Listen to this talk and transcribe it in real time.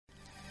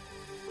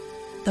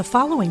The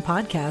following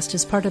podcast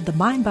is part of the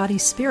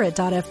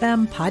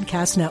MindBodySpirit.fm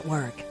podcast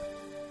network.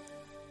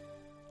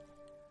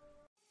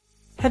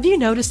 Have you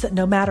noticed that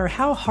no matter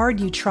how hard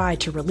you try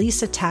to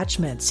release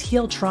attachments,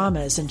 heal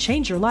traumas, and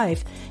change your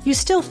life, you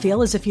still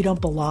feel as if you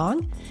don't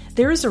belong?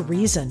 There is a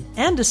reason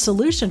and a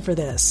solution for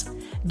this.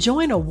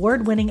 Join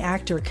award-winning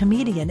actor,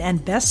 comedian,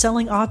 and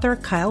best-selling author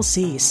Kyle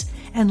Cease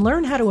and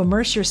learn how to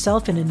immerse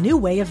yourself in a new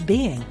way of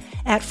being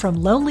at From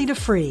Lonely to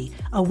Free,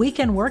 a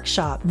weekend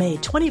workshop May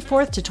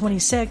 24th to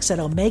 26th at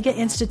Omega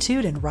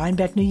Institute in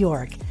Rhinebeck, New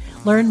York.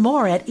 Learn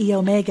more at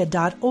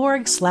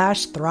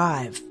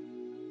eomega.org/thrive.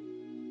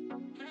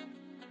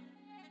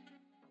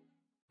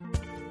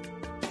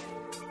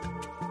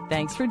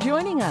 Thanks for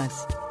joining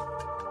us.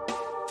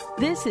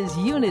 This is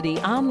Unity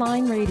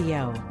Online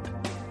Radio,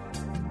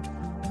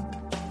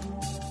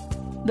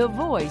 the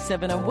voice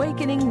of an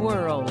awakening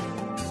world.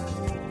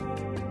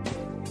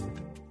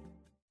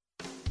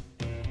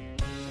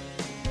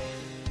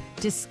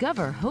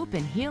 Discover hope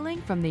and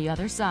healing from the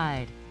other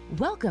side.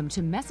 Welcome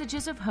to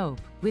Messages of Hope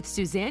with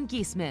Suzanne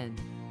Giesman.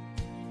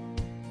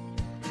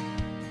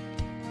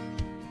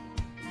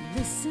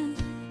 Listen,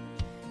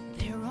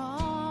 they're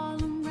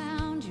all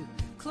around you,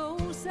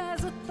 close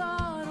as a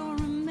thought or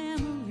a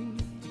memory.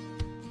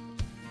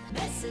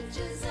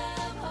 Messages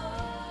of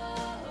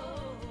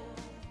hope.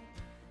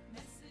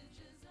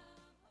 Messages of hope.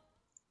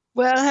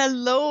 Well,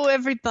 hello,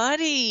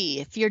 everybody.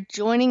 If you're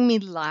joining me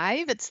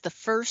live, it's the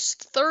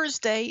first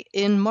Thursday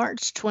in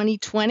March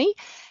 2020.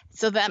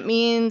 So that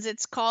means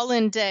it's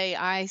call-in day.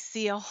 I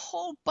see a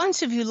whole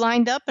bunch of you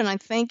lined up, and I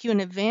thank you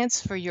in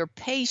advance for your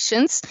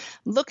patience.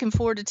 Looking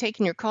forward to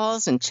taking your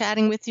calls and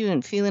chatting with you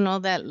and feeling all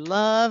that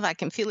love. I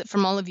can feel it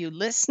from all of you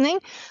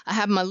listening. I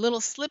have my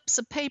little slips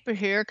of paper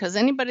here because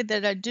anybody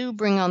that I do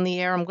bring on the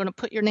air, I'm going to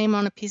put your name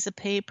on a piece of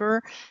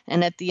paper,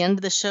 and at the end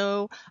of the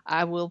show,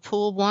 I will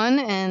pull one,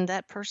 and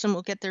that person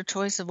will get their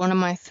choice of one of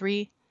my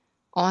 3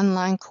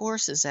 online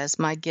courses as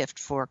my gift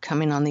for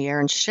coming on the air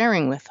and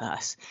sharing with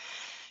us.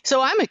 So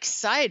I'm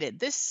excited.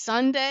 This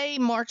Sunday,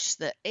 March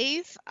the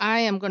 8th, I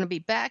am going to be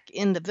back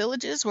in the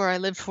Villages where I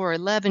lived for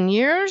 11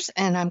 years,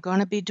 and I'm going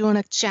to be doing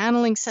a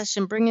channeling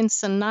session, bringing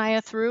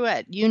Sanaya through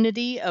at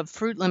Unity of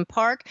Fruitland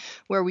Park,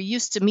 where we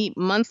used to meet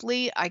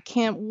monthly. I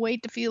can't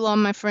wait to feel all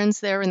my friends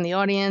there in the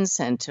audience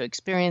and to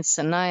experience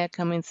Sanaya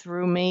coming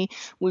through me.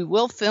 We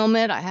will film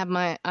it. I have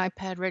my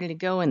iPad ready to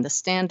go and the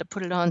stand to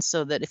put it on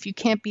so that if you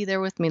can't be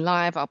there with me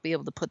live, I'll be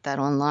able to put that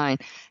online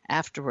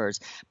afterwards.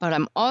 But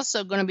I'm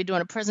also going to be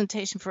doing a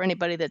presentation for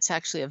anybody that's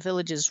actually a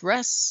Villages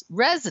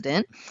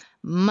resident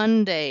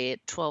Monday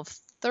at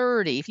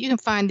 12:30. You can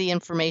find the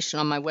information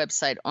on my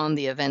website on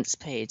the events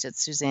page at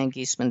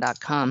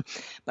SuzanneGiesman.com.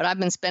 But I've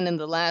been spending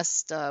the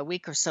last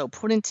week or so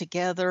putting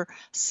together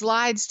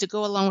slides to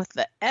go along with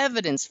the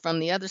evidence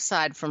from the other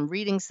side, from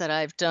readings that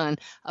I've done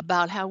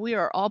about how we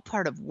are all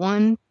part of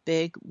one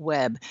big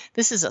web.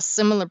 This is a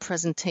similar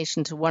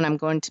presentation to what I'm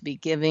going to be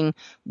giving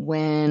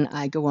when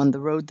I go on the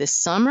road this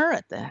summer.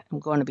 I'm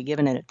going to be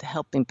giving it at the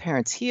Helping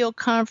Parents Heal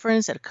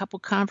conference, at a couple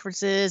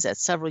conferences, at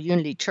several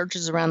Unity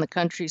churches around the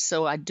country.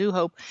 So I do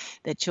hope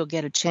that you'll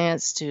get a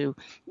chance to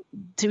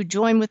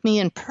join with me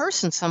in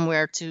person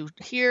somewhere to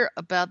hear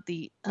about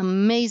the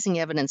amazing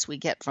evidence we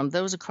get from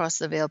those across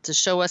the veil to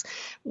show us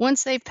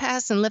once they've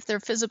passed and left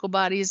their physical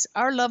bodies,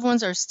 our loved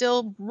ones are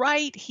still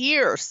right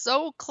here,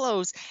 so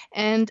close,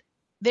 and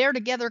they're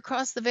together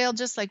across the veil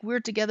just like we're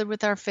together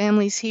with our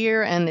families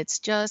here, and it's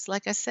just,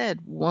 like I said,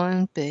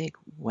 one big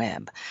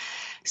web.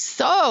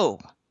 So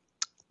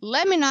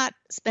let me not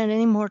spend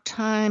any more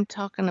time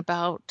talking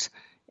about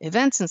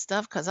events and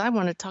stuff because I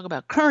want to talk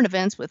about current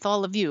events with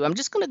all of you. I'm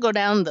just going to go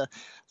down the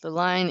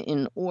line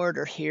in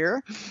order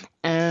here.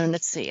 And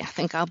let's see, I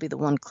think I'll be the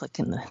one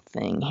clicking the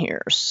thing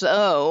here.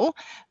 So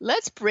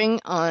let's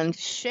bring on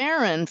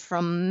Sharon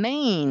from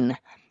Maine.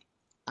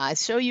 I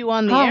show you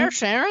on the air,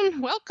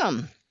 Sharon.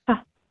 Welcome.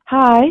 Hi.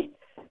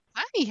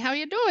 Hi, how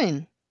you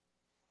doing?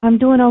 I'm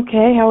doing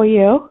okay. How are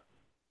you?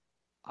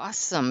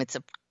 Awesome. It's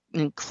an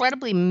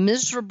incredibly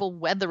miserable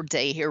weather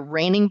day here,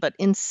 raining, but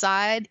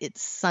inside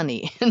it's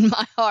sunny in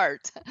my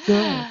heart.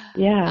 Good.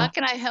 Yeah. How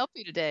can I help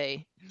you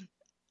today?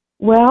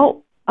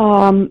 Well,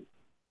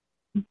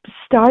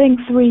 starting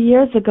 3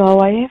 years ago,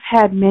 I have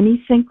had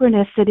many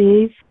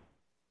synchronicities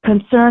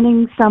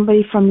concerning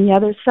somebody from the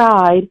other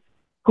side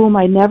whom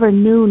I never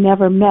knew,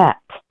 never met.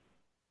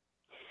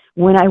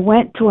 When I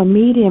went to a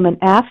medium and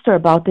asked her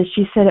about this,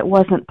 she said it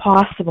wasn't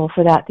possible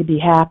for that to be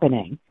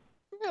happening.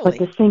 Really? But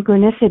the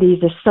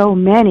synchronicities are so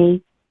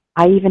many,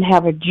 I even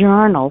have a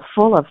journal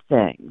full of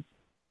things.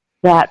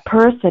 That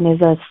person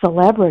is a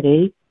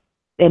celebrity,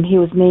 and he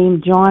was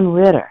named John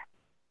Ritter.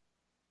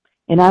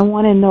 And I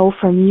want to know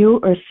from you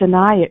or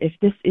Sanaya if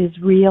this is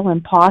real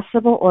and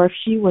possible, or if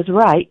she was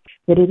right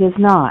that it is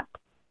not.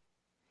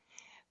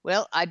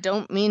 Well, I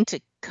don't mean to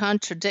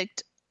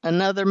contradict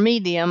another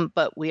medium,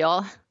 but we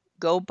all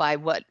go by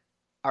what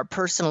our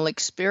personal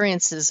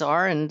experiences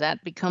are, and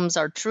that becomes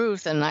our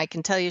truth. And I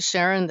can tell you,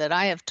 Sharon, that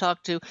I have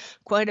talked to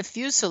quite a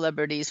few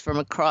celebrities from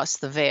across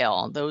the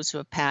veil, those who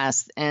have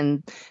passed.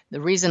 And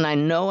the reason I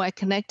know I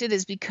connected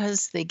is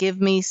because they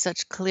give me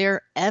such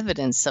clear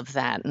evidence of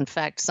that. In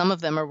fact, some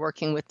of them are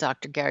working with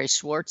Dr. Gary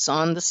Schwartz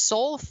on the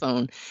Soul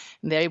Phone.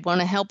 They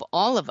want to help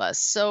all of us.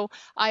 So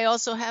I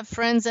also have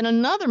friends in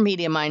another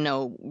medium I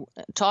know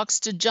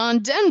talks to John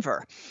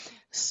Denver.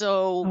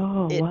 So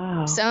Oh, it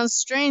wow. sounds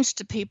strange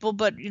to people,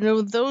 but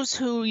those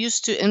who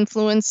used to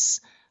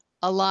influence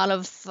a lot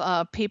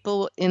of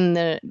people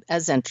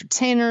as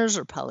entertainers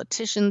or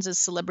politicians, as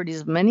celebrities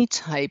of many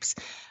types,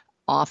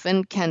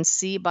 often can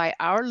see by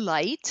our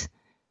light,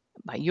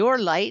 by your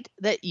light,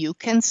 that you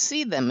can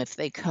see them if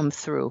they come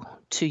through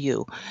to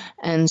you.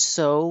 And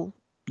so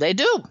they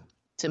do,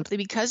 simply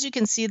because you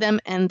can see them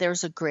and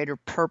there's a greater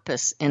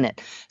purpose in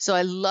it. So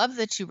I love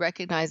that you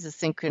recognize the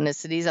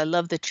synchronicities. I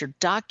love that you're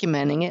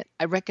documenting it.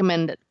 I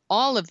recommend that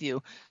all of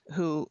you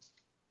who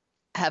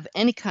have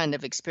any kind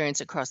of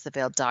experience across the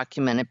veil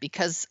document it,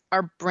 because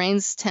our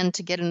brains tend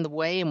to get in the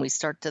way and we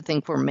start to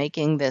think we're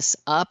making this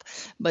up.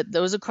 But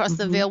those across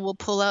the veil will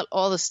pull out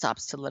all the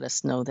stops to let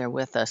us know they're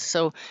with us.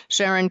 So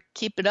Sharon,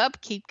 keep it up,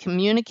 keep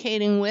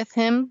communicating with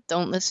him.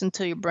 Don't listen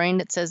to your brain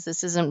that says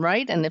this isn't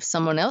right. And if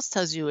someone else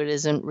tells you it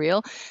isn't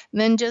real,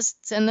 then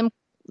just send them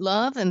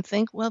love and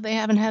think, well, they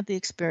haven't had the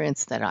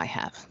experience that I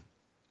have.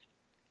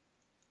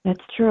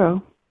 That's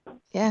true.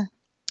 Yeah.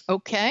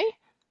 Okay.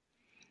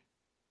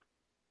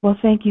 Well,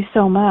 thank you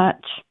so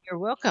much. You're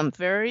welcome.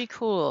 Very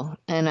cool.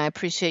 And I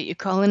appreciate you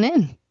calling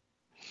in.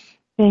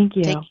 Thank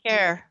you. Take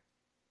care.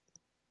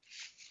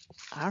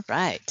 All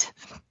right.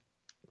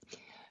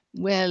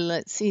 Well,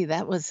 let's see.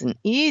 That was an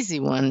easy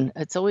one.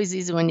 It's always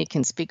easy when you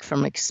can speak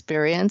from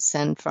experience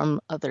and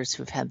from others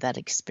who've had that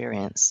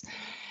experience.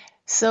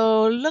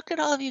 So look at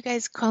all of you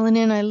guys calling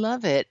in. I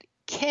love it.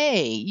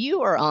 Kay,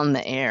 you are on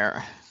the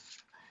air.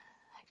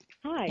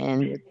 Hi.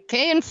 And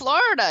Kay in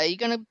Florida.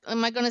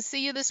 Am I gonna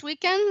see you this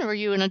weekend, or are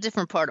you in a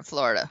different part of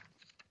Florida?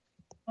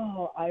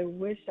 Oh, I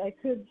wish I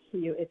could see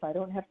you. If I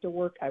don't have to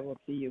work, I will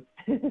see you.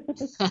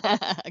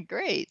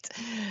 Great.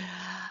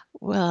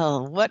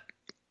 Well, what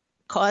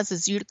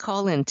causes you to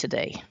call in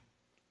today?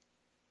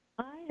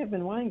 I have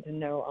been wanting to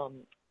know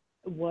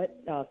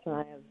what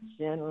Sanaya's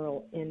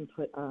general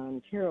input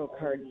on tarot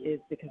cards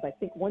is, because I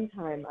think one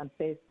time on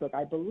Facebook,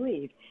 I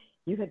believe,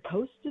 you had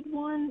posted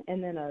one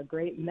and then a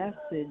great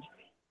message.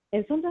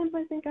 And sometimes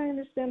I think I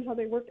understand how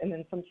they work, and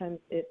then sometimes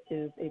it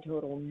is a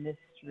total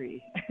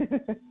mystery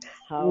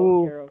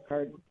how tarot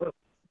cards work.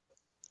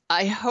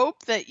 I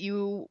hope that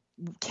you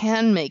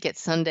can make it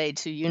Sunday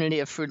to Unity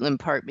of Fruitland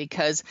Park,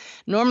 because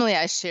normally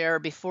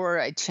before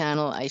I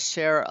channel, I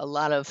share a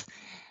lot of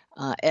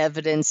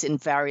evidence in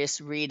various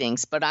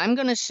readings, but I'm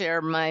going to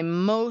share my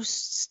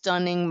most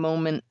stunning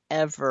moment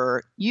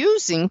ever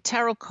using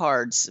tarot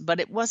cards, but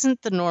it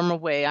wasn't the normal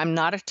way. I'm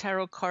not a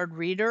tarot card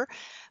reader,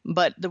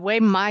 but the way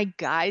my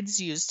guides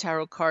use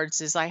tarot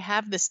cards is I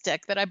have this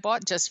deck that I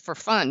bought just for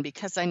fun,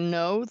 because I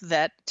know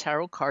that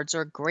tarot cards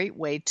are a great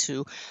way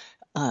to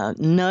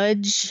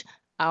nudge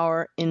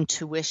our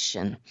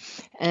intuition.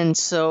 And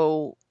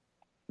so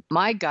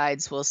my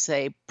guides will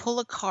say, pull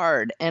a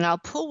card, and I'll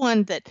pull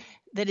one that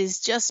is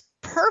just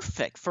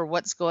perfect for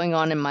what's going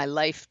on in my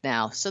life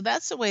now. So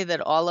that's the way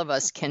that all of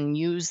us can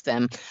use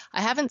them.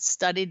 I haven't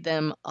studied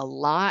them a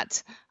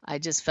lot. I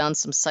just found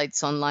some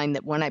sites online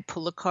that when I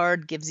pull a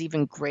card gives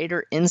even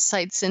greater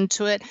insights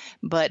into it.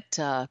 But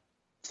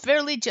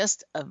fairly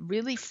just a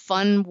really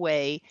fun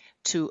way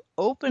to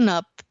open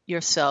up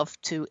yourself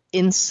to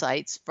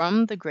insights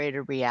from the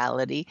greater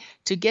reality,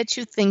 to get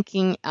you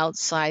thinking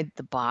outside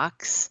the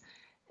box.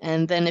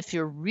 And then if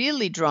you're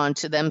really drawn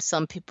to them,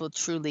 some people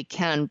truly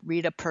can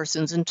read a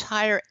person's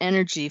entire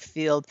energy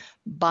field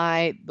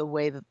by the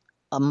way that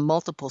a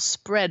multiple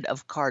spread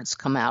of cards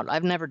come out.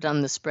 I've never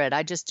done the spread.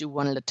 I just do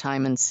one at a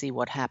time and see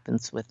what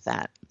happens with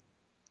that.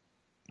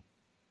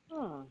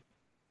 Huh.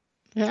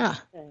 Yeah.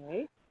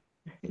 Okay.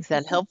 Is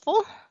that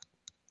helpful?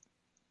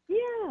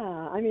 Yeah.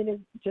 I mean,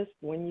 it's just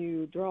when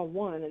you draw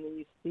one and then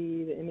you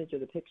see the image or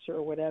the picture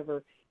or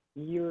whatever,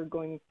 you're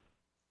going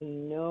to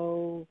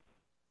know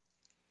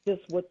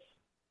just what's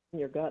in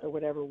your gut or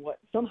whatever,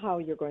 somehow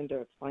you're going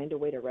to find a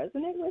way to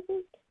resonate with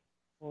it?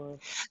 Or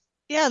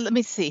Yeah, let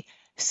me see.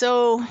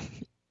 So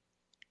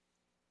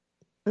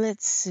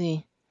let's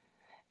see.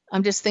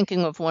 I'm just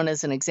thinking of one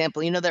as an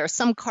example. There are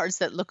some cards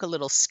that look a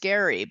little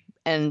scary,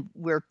 and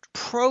we're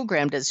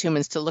programmed as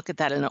humans to look at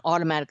that and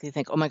automatically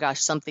think, oh my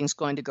gosh, something's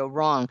going to go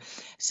wrong.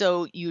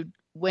 So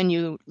when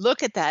you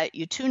look at that,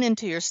 you tune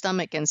into your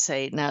stomach and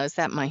say, now, is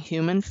that my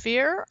human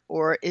fear,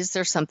 or is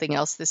there something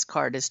else this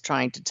card is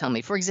trying to tell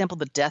me? For example,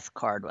 the death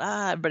card.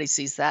 Everybody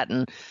sees that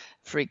and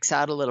freaks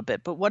out a little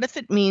bit. But what if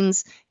it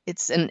means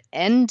it's an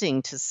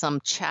ending to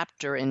some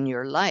chapter in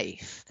your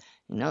life?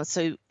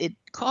 So it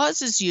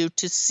causes you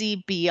to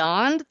see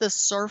beyond the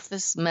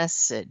surface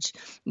message,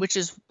 which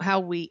is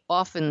how we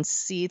often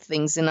see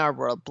things in our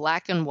world,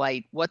 black and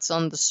white, what's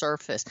on the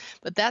surface.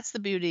 But that's the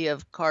beauty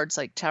of cards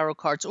like tarot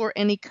cards or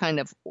any kind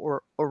of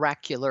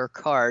oracular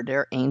card,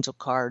 or angel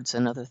cards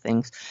and other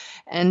things.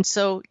 And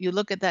so you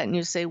look at that and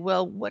you say,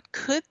 well, what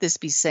could this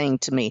be saying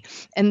to me?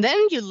 And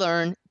then you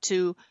learn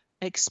to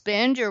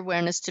expand your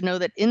awareness to know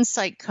that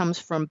insight comes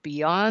from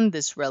beyond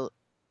this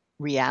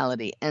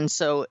reality. And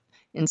so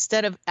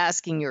instead of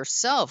asking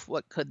yourself,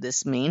 what could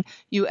this mean?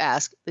 You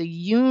ask the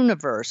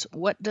universe,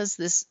 what does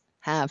this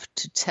have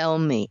to tell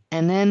me?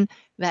 And then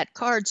that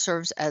card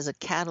serves as a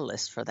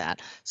catalyst for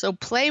that. So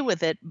play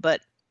with it,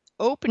 but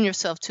open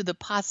yourself to the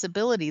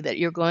possibility that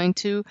you're going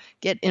to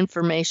get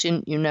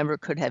information you never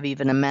could have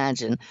even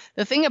imagined.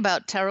 The thing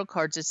about tarot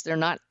cards is they're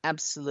not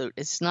absolute.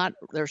 There's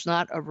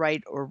not a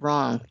right or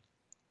wrong.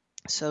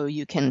 So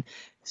you can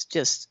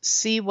just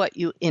see what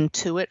you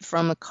intuit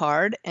from a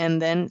card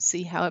and then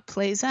see how it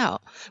plays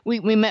out. We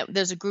met,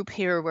 there's a group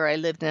here where I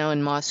live now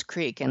in Moss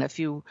Creek, and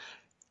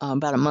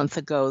about a month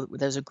ago,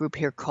 there's a group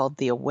here called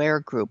the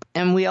Aware Group,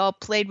 and we all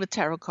played with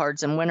tarot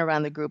cards and went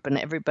around the group and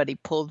everybody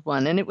pulled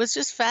one. And it was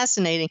just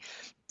fascinating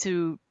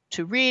to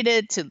read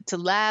it, to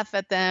laugh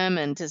at them,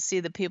 and to see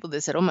the people that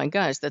said, oh my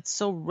gosh, that's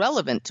so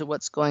relevant to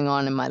what's going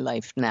on in my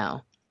life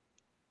now.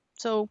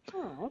 So,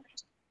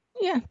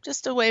 yeah,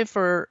 just a way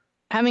for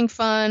having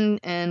fun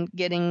and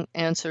getting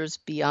answers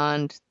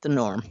beyond the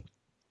norm.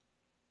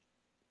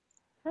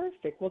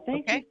 Perfect. Well,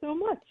 thank you so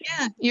much.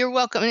 Yeah, you're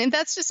welcome. And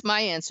that's just my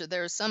answer.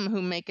 There are some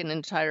who make an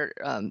entire,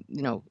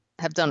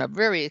 have done a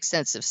very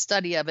extensive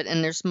study of it,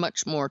 and there's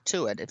much more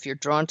to it. If you're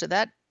drawn to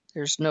that,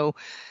 there's no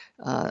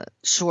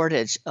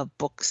shortage of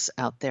books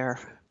out there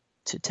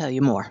to tell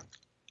you more.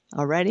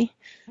 All righty?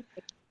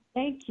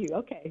 Thank you.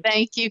 Okay.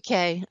 Thank you,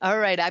 Kay. All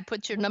right. I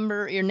put your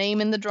name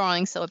in the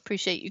drawing, so I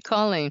appreciate you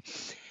calling.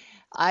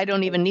 I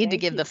don't even need to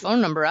give the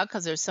phone number out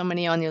because there's so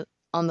many on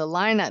the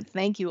line.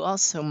 Thank you all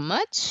so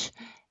much.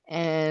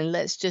 And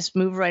let's just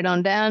move right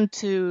on down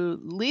to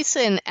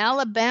Lisa in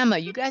Alabama.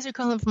 You guys are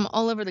calling from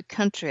all over the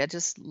country. I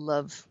just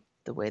love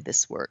the way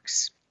this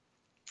works.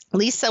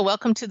 Lisa,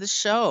 welcome to the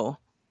show.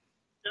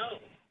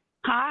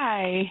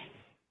 Hi.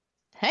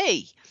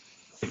 Hey.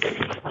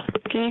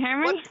 Can you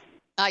hear me?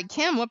 I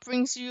can. What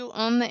brings you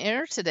on the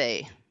air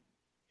today?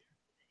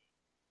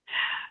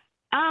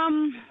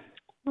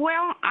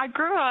 Well, I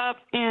grew up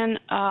in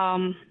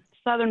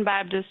Southern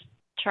Baptist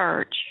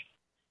Church,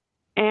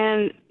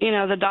 and,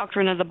 the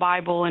doctrine of the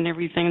Bible and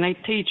everything, they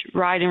teach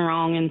right and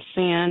wrong and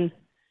sin.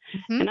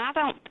 Mm-hmm. And I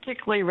don't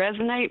particularly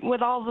resonate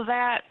with all of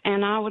that,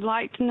 and I would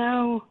like to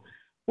know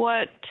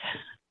what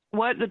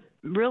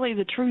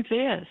the truth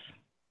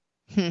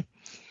is.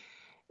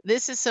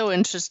 This is so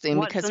interesting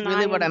because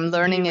really what I'm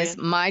learning is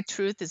my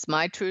truth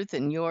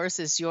and yours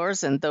is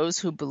yours. And those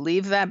who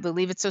believe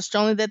it so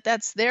strongly that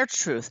that's their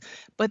truth.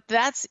 But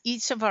that's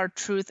each of our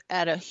truth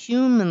at a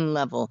human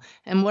level.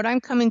 And what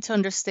I'm coming to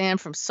understand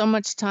from so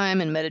much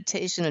time in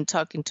meditation and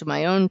talking to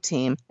my own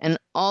team, and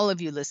all of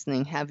you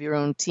listening have your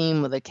own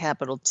team with a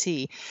capital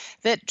T,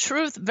 that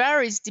truth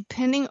varies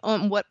depending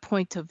on what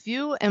point of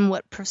view and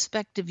what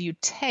perspective you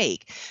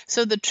take.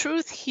 So the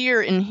truth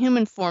here in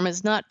human form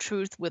is not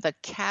truth with a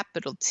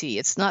capital T.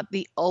 It's not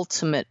the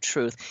ultimate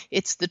truth.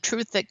 It's the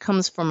truth that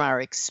comes from our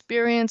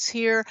experience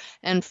here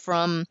and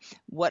from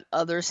what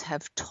others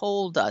have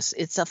told us.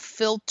 It's a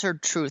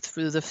filtered truth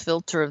through the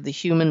filter of the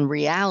human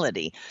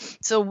reality.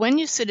 So when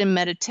you sit in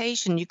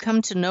meditation, you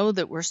come to know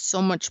that we're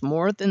so much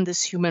more than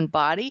this human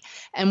body,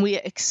 and we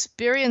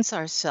experience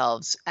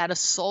ourselves at a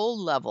soul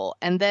level,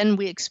 and then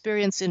we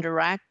experience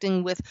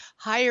interacting with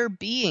higher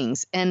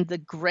beings. And the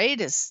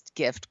greatest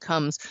gift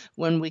comes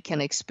when we can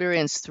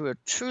experience through a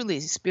truly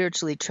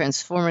spiritually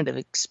transformative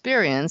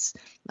experience.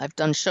 I've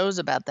done shows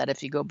about that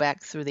if you go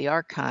back through the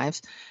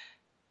archives,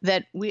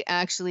 that we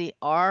actually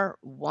are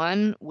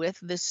one with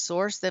this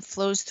source that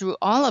flows through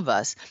all of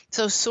us.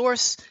 So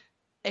source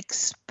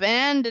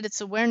expanded its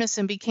awareness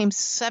and became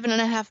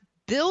 7.5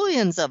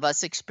 billions of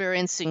us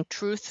experiencing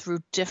truth through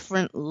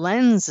different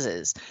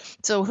lenses.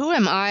 So who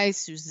am I,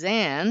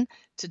 Suzanne,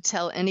 to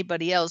tell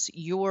anybody else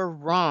you're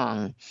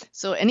wrong?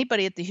 So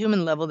anybody at the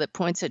human level that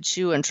points at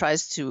you and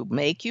tries to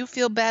make you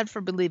feel bad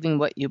for believing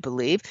what you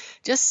believe,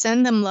 just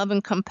send them love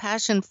and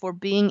compassion for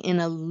being in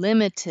a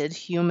limited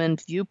human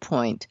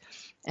viewpoint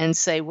and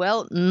say,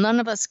 well, none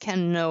of us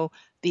can know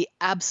the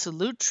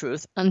absolute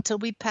truth until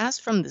we pass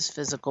from this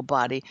physical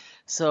body.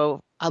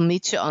 So I'll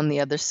meet you on the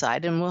other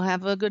side and we'll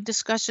have a good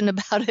discussion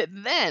about it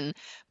then.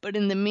 But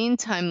in the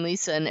meantime,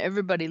 Lisa and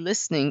everybody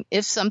listening,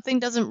 if something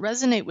doesn't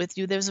resonate with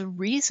you, there's a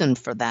reason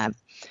for that.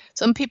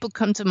 Some people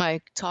come to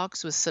my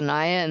talks with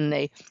Sanaya and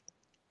they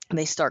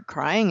they start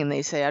crying and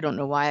they say, I don't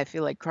know why I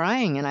feel like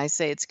crying. And I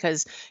say, it's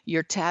because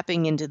you're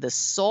tapping into the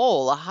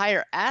soul, a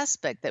higher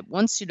aspect that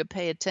wants you to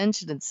pay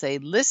attention and say,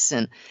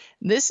 listen,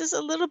 this is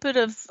a little bit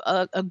of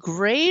a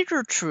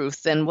greater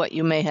truth than what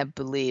you may have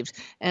believed.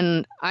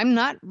 And I'm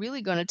not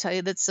really going to tell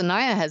you that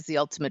Sanaya has the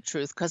ultimate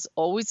truth, because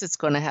always it's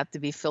going to have to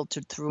be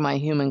filtered through my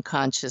human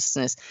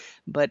consciousness.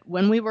 But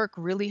when we work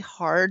really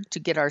hard to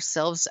get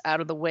ourselves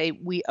out of the way,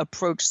 we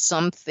approach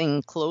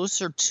something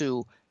closer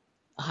to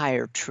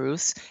higher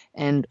truths.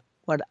 And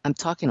what I'm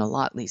talking a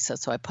lot, Lisa,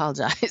 so I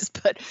apologize,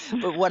 but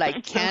what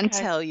I can okay.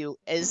 tell you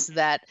is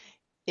that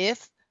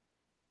if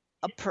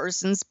a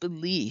person's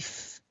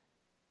belief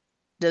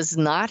does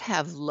not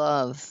have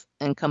love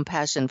and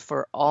compassion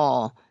for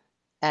all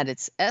at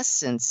its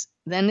essence,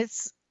 then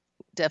it's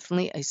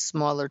definitely a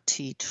smaller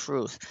t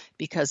truth,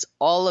 because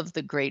all of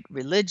the great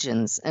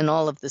religions and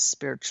all of the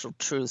spiritual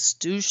truths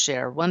do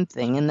share one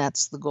thing, and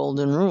that's the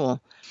golden rule.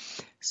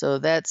 So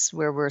that's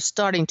where we're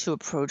starting to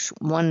approach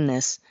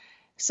oneness.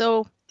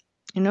 So,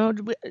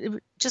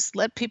 just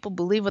let people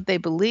believe what they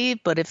believe,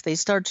 but if they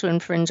start to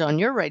infringe on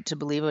your right to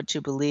believe what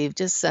you believe,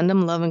 just send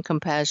them love and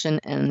compassion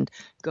and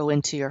go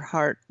into your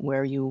heart,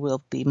 where you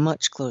will be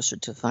much closer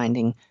to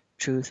finding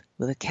truth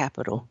with a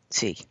capital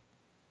T.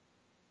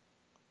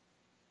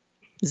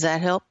 Does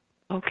that help?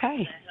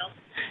 Okay.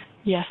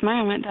 Yes,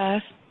 ma'am, it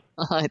does.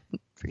 I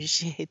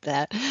appreciate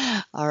that.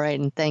 All right,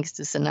 and thanks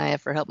to Sanaya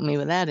for helping me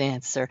with that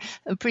answer.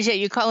 I appreciate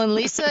you calling,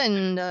 Lisa,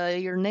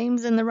 and your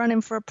name's in the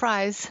running for a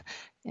prize.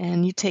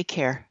 And you take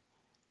care.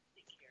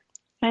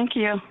 Thank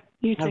you.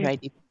 You too. All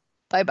righty.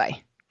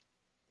 Bye-bye.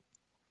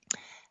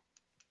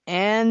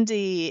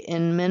 Andy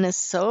in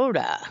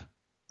Minnesota.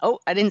 Oh,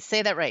 I didn't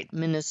say that right.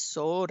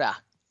 Minnesota.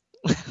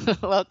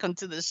 Welcome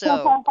to the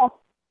show.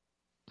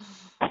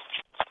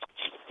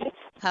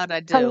 How'd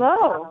I do?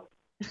 Hello.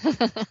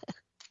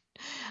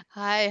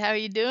 Hi, how are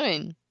you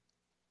doing?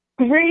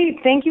 Great.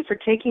 Thank you for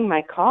taking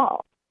my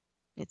call.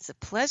 It's a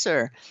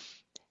pleasure.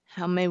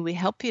 How may we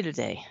help you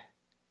today?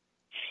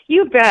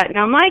 You bet.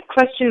 Now, my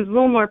question is a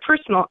little more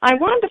personal. I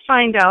wanted to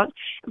find out,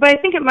 but I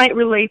think it might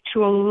relate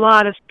to a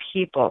lot of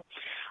people.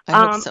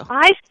 I hope so.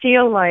 I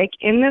feel like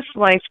in this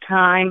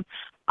lifetime,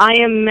 I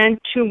am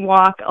meant to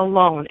walk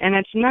alone. And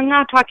I'm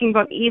not talking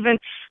about even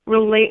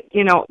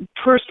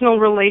personal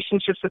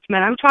relationships with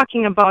men. I'm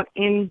talking about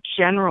in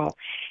general.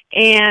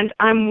 And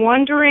I'm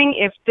wondering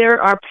if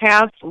there are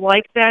paths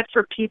like that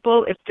for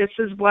people, if this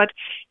is what,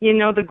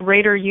 the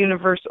greater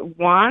universe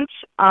wants.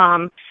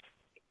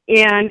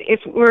 And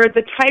if we're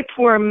the type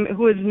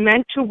who is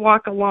meant to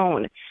walk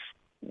alone,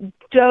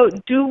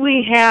 do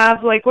we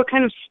have, what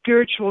kind of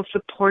spiritual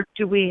support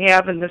do we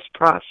have in this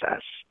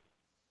process?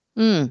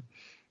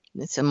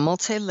 It's a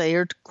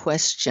multi-layered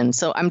question.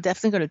 So I'm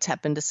definitely going to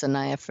tap into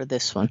Sanaya for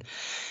this one.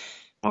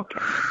 Okay.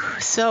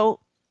 So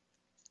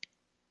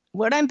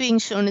what I'm being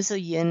shown is a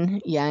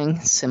yin-yang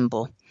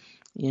symbol.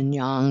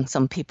 Yin-yang,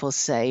 some people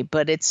say,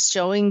 but it's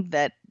showing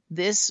that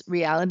this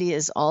reality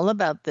is all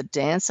about the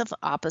dance of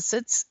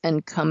opposites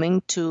and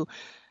coming to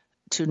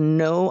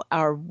know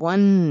our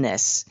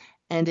oneness.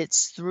 And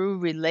it's through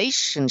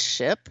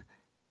relationship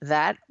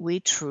that we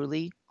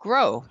truly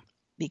grow.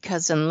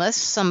 Because unless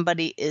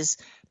somebody is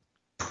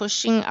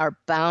pushing our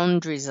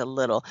boundaries a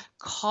little,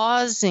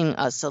 causing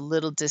us a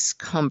little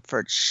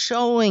discomfort,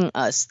 showing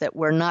us that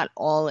we're not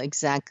all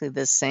exactly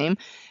the same,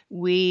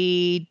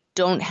 we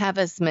don't have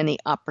as many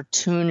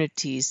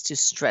opportunities to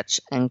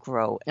stretch and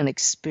grow and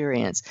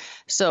experience.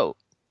 So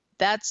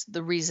that's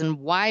the reason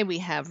why we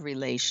have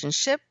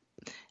relationship.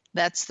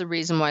 That's the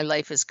reason why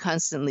life is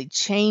constantly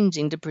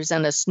changing to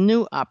present us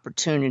new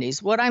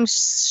opportunities. What I'm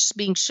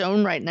being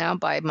shown right now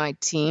by my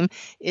team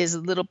is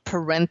little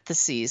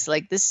parentheses.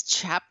 Like this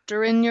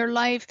chapter in your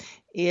life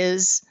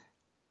is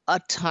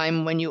a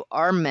time when you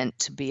are meant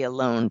to be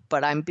alone,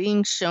 but I'm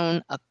being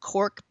shown a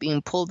cork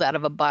being pulled out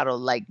of a bottle.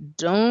 Like,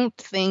 don't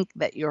think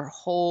that your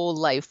whole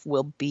life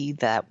will be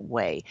that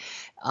way.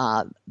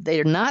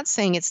 They're not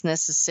saying it's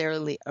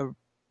necessarily a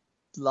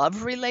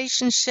love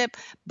relationship,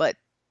 but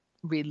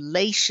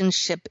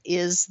relationship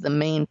is the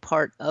main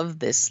part of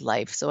this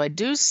life. So I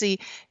do see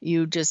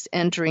you just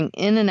entering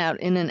in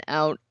and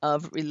out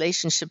of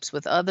relationships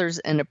with others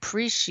and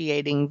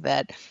appreciating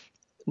that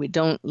we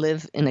don't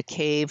live in a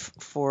cave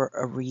for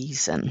a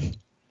reason.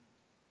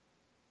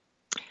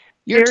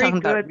 You're Very talking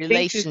about good.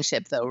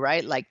 relationship though,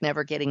 right? Like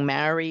never getting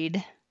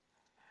married?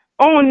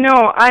 Oh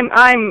no,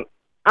 I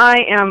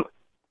am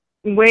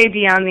way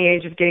beyond the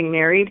age of getting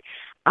married.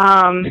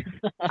 I'm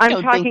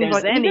talking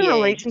about even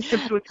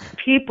relationships with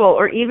people,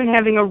 or even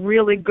having a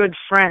really good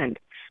friend.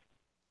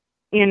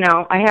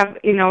 I have,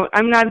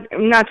 I'm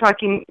not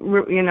talking,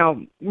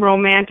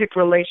 romantic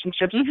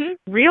relationships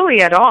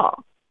really at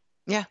all.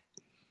 Yeah.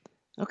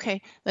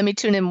 Okay. Let me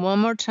tune in one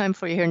more time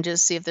for you here and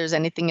just see if there's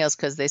anything else,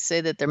 because they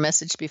say that their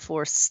message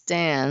before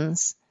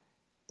stands.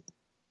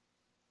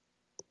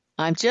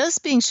 I'm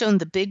just being shown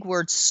the big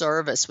word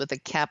service with a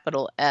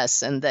capital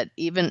S, and that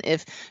even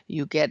if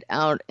you get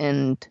out,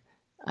 and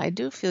I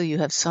do feel you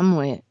have some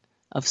way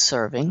of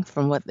serving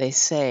from what they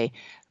say,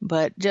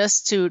 but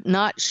just to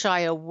not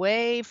shy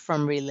away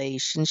from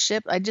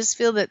relationship. I just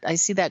feel that I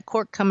see that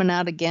cork coming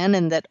out again,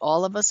 and that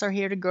all of us are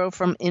here to grow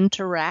from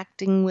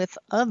interacting with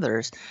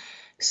others.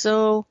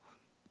 So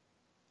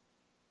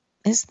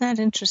isn't that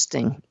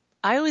interesting?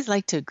 I always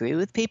like to agree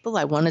with people.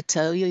 I want to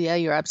tell you, yeah,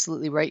 you're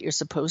absolutely right. You're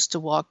supposed to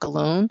walk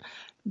alone.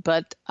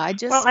 But I Well,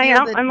 just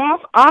feel that, I'm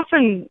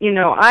often,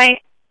 I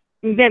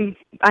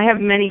have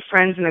many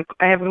friends and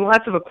I have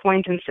lots of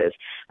acquaintances.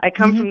 I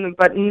come from them,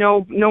 but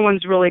no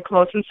one's really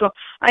close, and so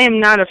I am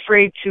not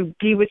afraid to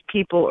be with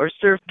people or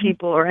serve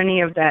people or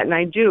any of that, and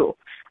I do.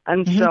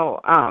 And so,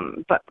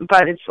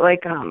 but it's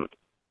like,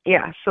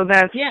 yeah. So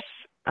that's, yeah,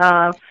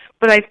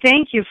 but I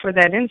thank you for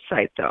that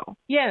insight, though.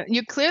 yeah,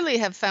 you clearly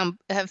have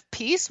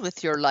peace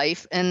with your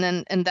life,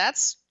 and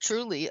that's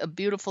truly a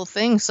beautiful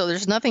thing. So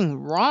there's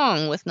nothing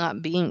wrong with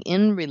not being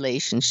in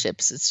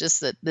relationships. It's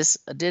just that this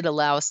did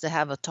allow us to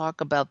have a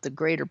talk about the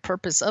greater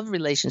purpose of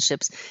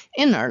relationships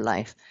in our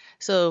life.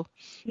 So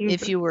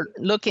if you were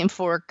looking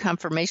for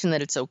confirmation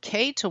that it's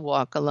okay to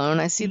walk alone,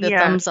 I see the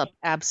thumbs up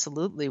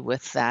absolutely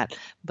with that.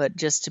 But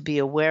just to be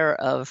aware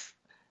of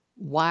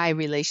why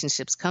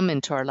relationships come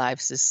into our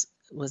lives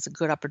was a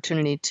good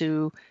opportunity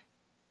to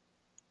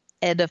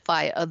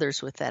edify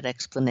others with that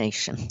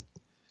explanation.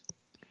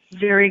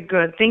 Very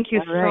good. Thank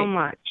you so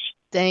much.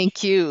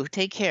 Thank you.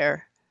 Take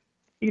care.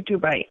 You too.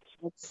 Bye.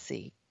 Let's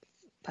see.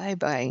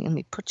 Bye-bye. Let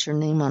me put your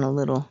name on a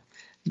little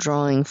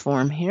drawing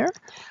form here.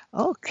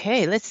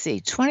 Okay, let's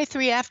see.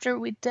 23 after,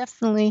 we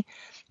definitely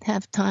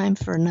have time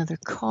for another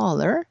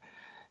caller.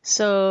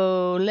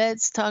 So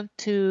let's talk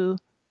to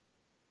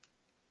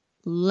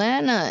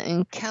Lana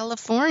in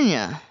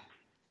California.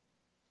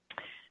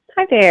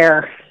 Hi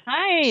there.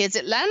 Hi, is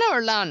it Lana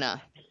or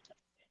Lana?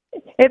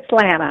 It's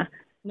Lana.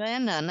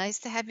 Lana, nice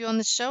to have you on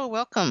the show.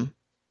 Welcome.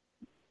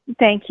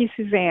 Thank you,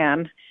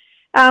 Suzanne.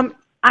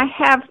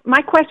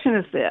 My question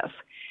is this.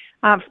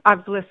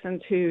 I've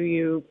listened to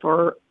you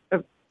for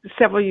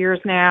several years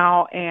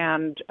now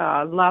and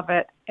love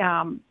it.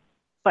 And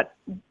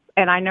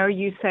I know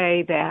you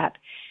say that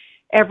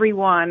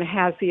everyone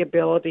has the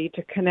ability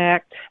to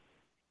connect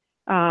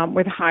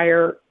with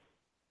higher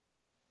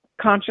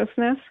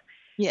consciousness.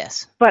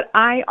 Yes. But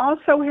I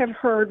also have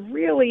heard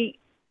really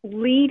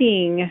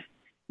leading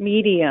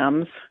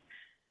mediums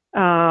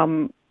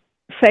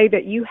say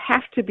that you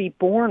have to be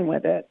born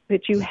with it,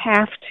 that you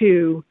have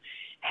to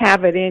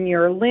have it in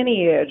your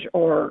lineage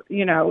or,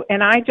 and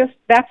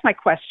that's my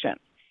question.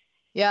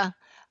 Yeah,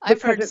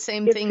 I've heard the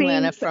same thing,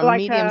 Lana, from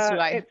mediums who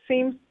it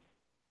seems,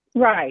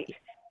 right.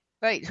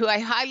 Right, who I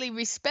highly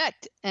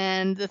respect.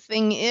 And the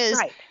thing is,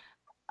 right.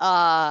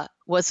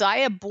 Was I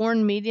a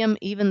born medium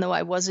even though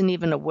I wasn't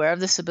even aware of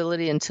this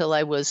ability until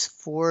I was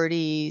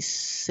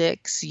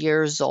 46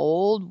 years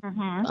old?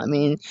 I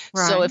mean,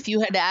 so if you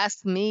had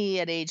asked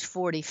me at age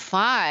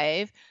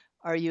 45,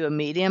 are you a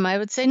medium? I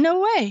would say,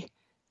 no way.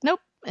 Nope.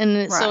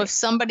 And so if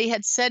somebody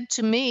had said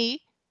to me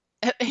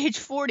at age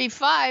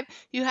 45,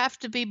 you have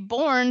to be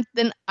born,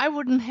 then I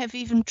wouldn't have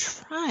even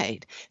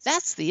tried.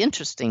 That's the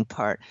interesting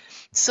part.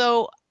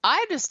 So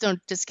I just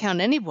don't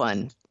discount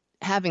anyone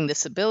having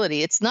this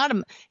ability. It's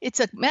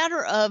a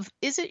matter of,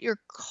 is it your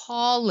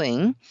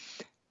calling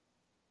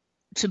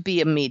to be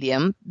a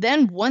medium?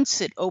 Then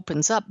once it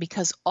opens up,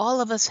 because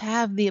all of us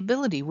have the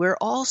ability, we're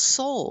all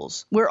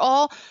souls. We're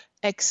all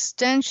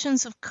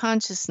extensions of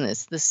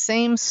consciousness. The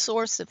same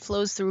source that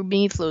flows through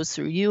me flows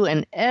through you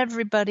and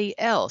everybody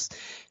else.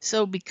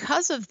 So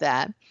because of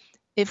that,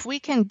 if we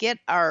can get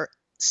our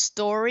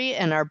story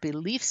and our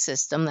belief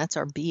system, that's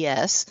our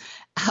BS,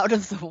 out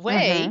of the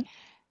way,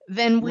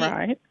 then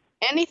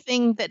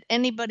anything that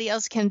anybody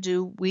else can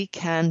do, we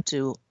can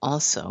do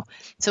also.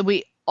 So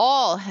we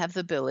all have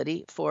the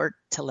ability for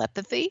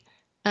telepathy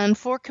and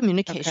for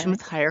communication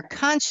with higher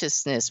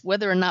consciousness.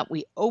 Whether or not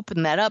we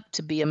open that up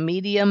to be a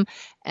medium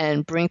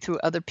and bring through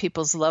other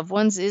people's loved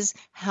ones is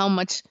how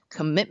much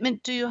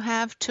commitment do you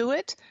have to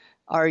it?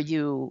 Are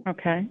you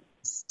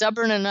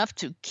stubborn enough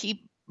to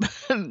keep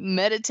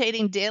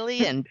meditating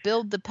daily and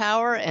build the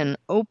power and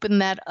open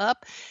that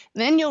up?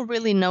 Then you'll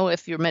really know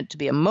if you're meant to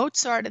be a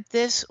Mozart at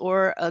this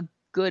or a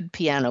good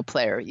piano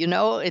player.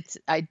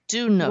 I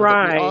do know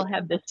that we all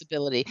have this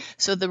ability.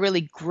 So the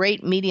really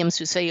great mediums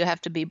who say you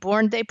have to be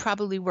born, they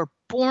probably were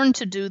born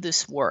to do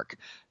this work.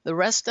 The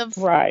rest of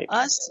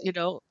us,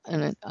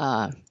 and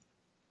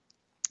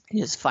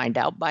you just find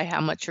out by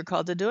how much you're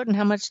called to do it and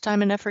how much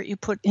time and effort you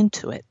put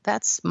into it.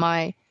 That's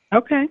my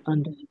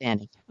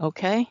understanding.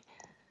 Okay.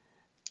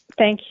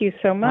 Thank you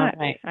so much.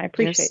 Right. I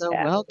appreciate that.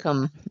 You're so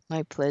welcome.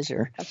 My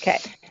pleasure. Okay.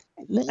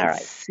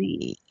 Let's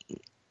see.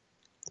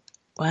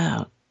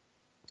 Wow.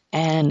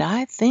 And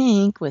I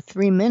think with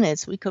 3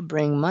 minutes, we could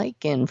bring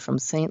Mike in from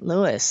St.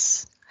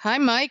 Louis. Hi,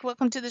 Mike.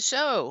 Welcome to the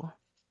show.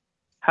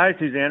 Hi,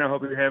 Suzanne. I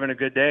hope you're having a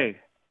good day.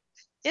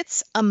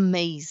 It's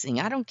amazing.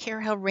 I don't care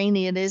how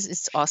rainy it is.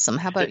 It's awesome.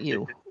 How about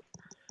you?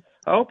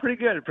 Oh, pretty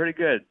good. Pretty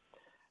good.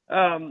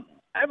 I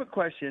have a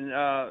question.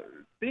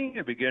 Being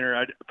a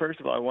beginner, first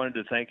of all, I wanted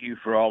to thank you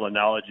for all the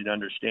knowledge and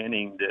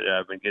understanding that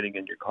I've been getting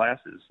in your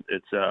classes.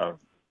 It's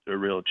a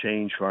real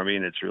change for me,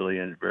 and it's really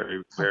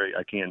very, very.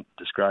 I can't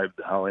describe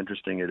how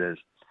interesting it is.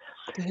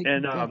 Good,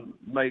 And good.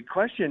 my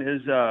question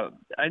is,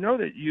 I know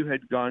that you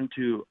had gone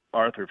to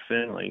Arthur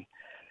Findlay,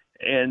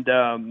 and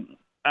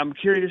I'm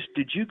curious,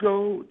 did you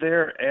go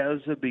there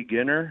as a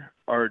beginner,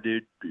 or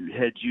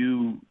had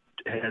you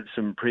had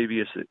some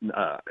previous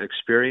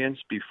experience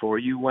before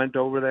you went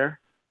over there?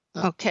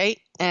 Okay,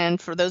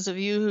 and for those of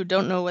you who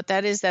don't know what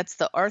that is, that's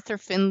the Arthur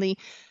Findlay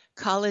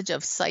College of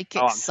Oh,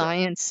 Psychic I'm sorry.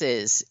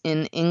 Sciences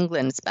in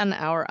England. It's about an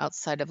hour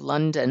outside of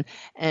London,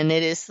 and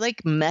it is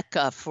like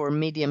Mecca for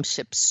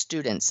mediumship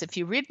students. If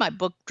you read my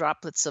book,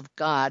 Droplets of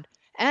God,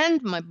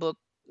 and my book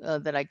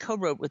that I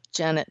co-wrote with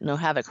Janet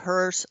Nohavec,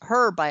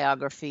 her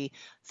biography,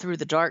 Through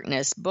the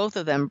Darkness, both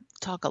of them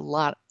talk a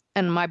lot,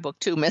 and my book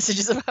too,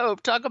 Messages of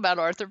Hope, talk about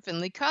Arthur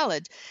Findlay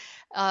College.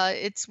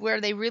 It's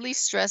where they really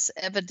stress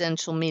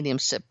evidential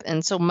mediumship.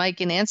 And so,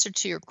 Mike, in answer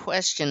to your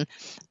question,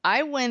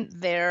 I went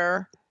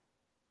there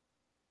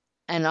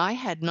and I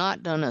had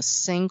not done a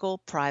single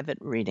private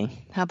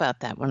reading. How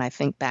about that when I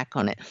think back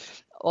on it?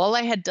 All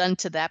I had done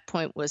to that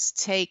point was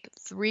take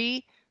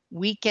 3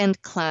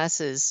 weekend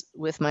classes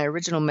with my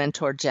original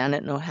mentor,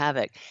 Janet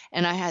Nohavec.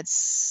 And I had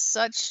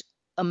such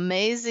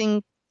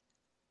amazing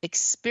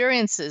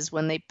experiences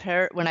when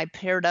I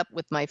paired up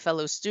with my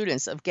fellow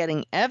students of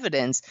getting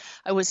evidence.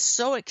 I was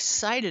so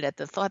excited at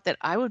the thought that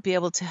I would be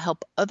able to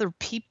help other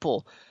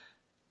people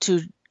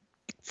to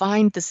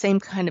find the same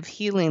kind of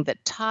healing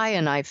that Ty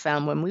and I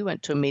found when we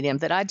went to a medium,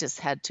 that I just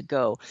had to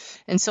go.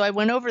 And so I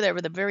went over there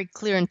with a very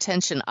clear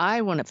intention.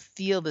 I want to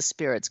feel the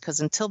spirits, because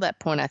until that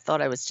point, I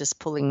thought I was just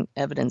pulling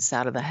evidence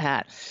out of the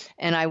hat.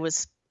 And I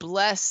was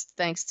blessed,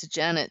 thanks to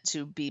Janet,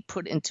 to be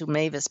put into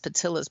Mavis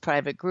Patilla's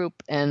private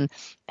group and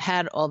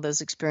had all those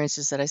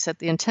experiences that I set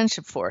the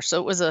intention for. So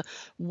it was a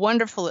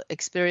wonderful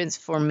experience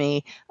for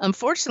me.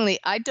 Unfortunately,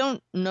 I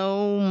don't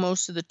know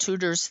most of the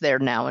tutors there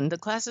now, and the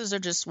classes are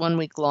just 1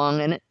 week long.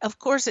 And of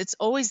course, it's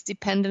always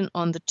dependent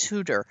on the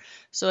tutor.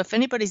 So if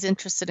anybody's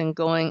interested in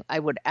going, I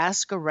would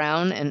ask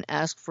around and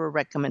ask for a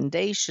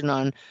recommendation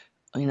on,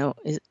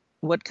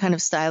 what kind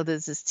of style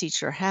does this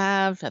teacher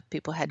have? Have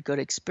people had good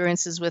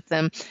experiences with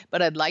them?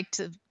 But I'd like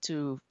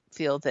to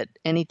feel that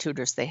any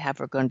tutors they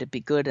have are going to be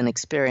good and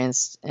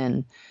experienced.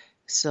 And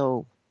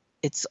so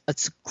it's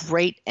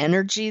great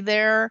energy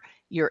there.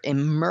 You're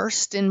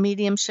immersed in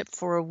mediumship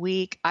for a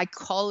week. I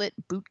call it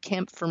boot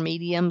camp for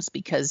mediums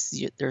because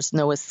there's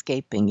no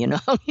escaping,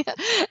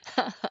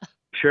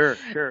 Sure.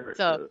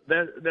 So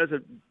That's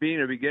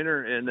being a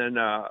beginner, and then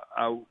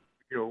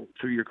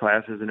through your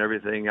classes and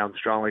everything, I'm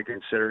strongly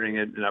considering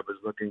it. And I was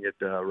looking at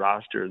the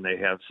roster, and they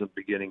have some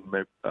beginning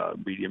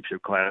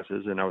mediumship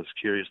classes, and I was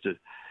curious to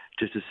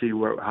see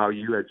how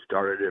you had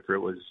started. If it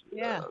was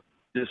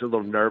just a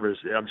little nervous.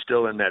 I'm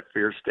still in that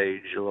fear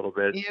stage a little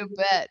bit. You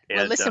bet.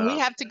 Well, And, listen, we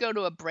have to go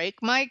to a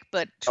break, Mike,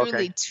 but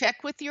truly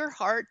check with your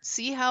heart,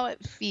 see how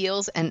it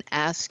feels, and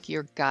ask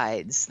your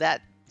guides.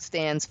 That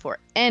stands for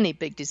any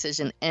big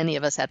decision any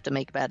of us have to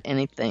make about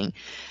anything.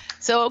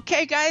 So,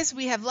 okay, guys,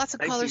 we have lots of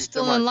callers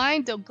still in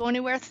line. Don't go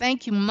anywhere.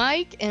 Thank you,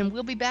 Mike, and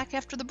we'll be back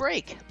after the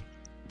break.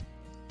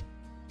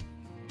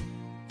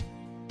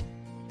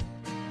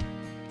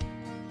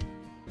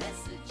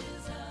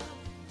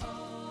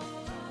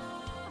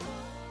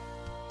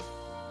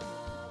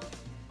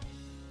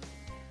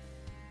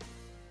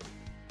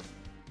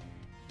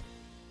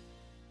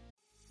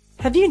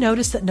 Have you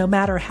noticed that no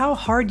matter how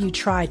hard you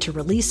try to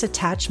release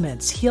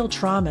attachments, heal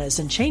traumas,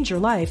 and change your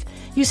life,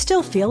 you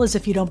still feel as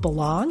if you don't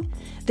belong?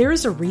 There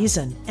is a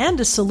reason and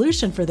a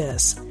solution for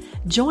this.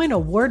 Join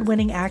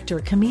award-winning actor,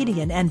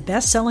 comedian, and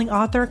best-selling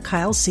author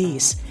Kyle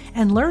Cease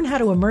and learn how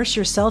to immerse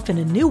yourself in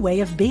a new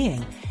way of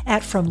being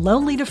at From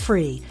Lonely to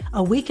Free,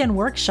 a weekend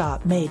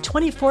workshop May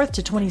 24th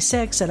to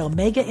 26th at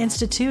Omega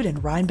Institute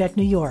in Rhinebeck,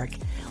 New York.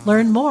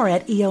 Learn more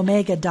at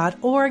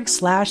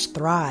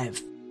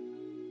eomega.org/thrive.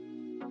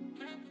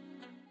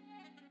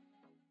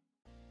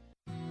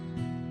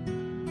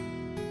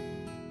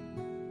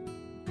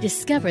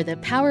 Discover the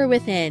power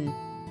within.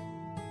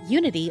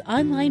 Unity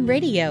Online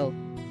Radio.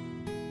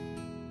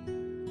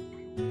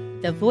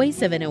 The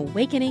voice of an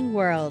awakening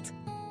world.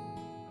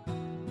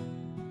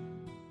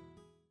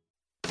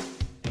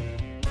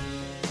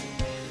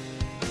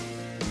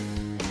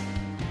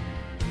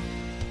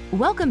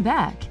 Welcome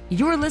back.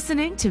 You're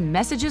listening to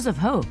Messages of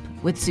Hope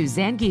with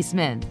Suzanne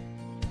Giesman.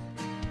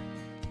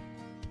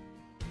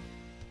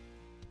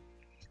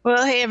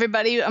 Well, hey,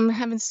 everybody. I'm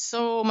having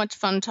so much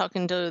fun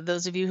talking to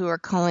those of you who are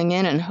calling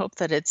in, and hope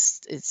that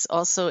it's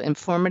also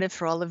informative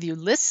for all of you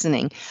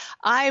listening.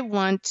 I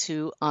want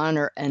to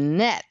honor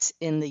Annette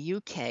in the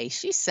UK.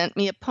 She sent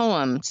me a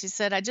poem. She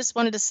said, I just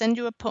wanted to send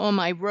you a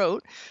poem I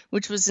wrote,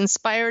 which was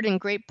inspired in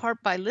great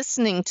part by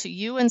listening to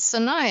you and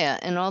Sanaya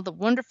and all the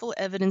wonderful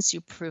evidence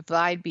you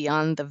provide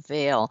beyond the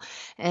veil.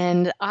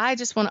 And I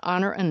just want to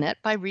honor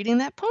Annette by reading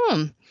that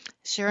poem,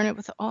 sharing it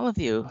with all of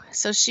you.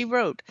 So she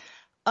wrote,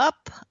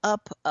 Up,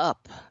 up,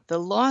 up. The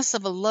loss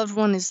of a loved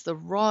one is the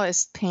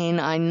rawest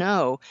pain I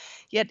know.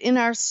 Yet in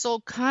our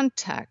soul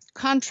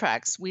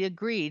contracts, we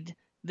agreed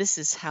this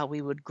is how we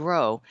would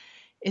grow.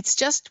 It's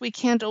just we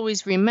can't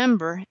always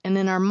remember, and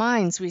in our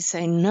minds we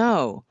say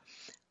no.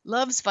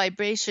 Love's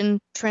vibration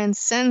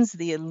transcends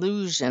the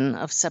illusion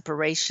of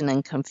separation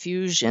and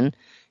confusion.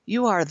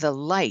 You are the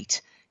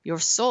light. Your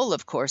soul,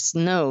 of course,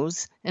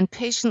 knows and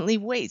patiently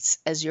waits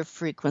as your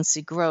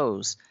frequency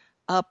grows.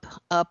 Up,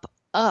 up,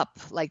 up,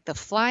 like the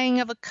flying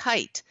of a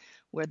kite,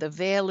 where the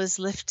veil is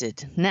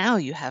lifted. Now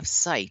you have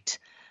sight.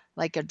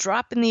 Like a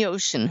drop in the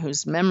ocean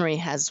whose memory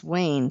has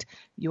waned,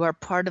 you are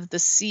part of the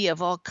sea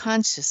of all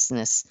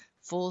consciousness,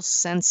 full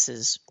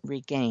senses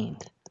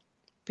regained.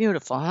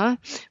 Beautiful, huh?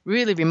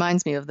 Really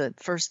reminds me of the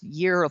first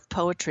year of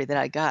poetry that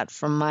I got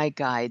from my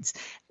guides.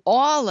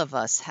 All of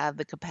us have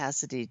the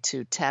capacity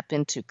to tap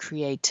into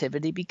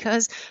creativity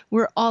because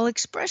we're all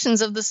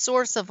expressions of the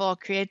source of all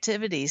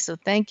creativity. So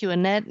thank you,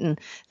 Annette, and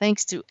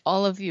thanks to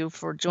all of you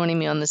for joining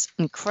me on this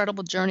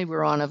incredible journey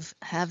we're on of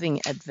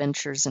having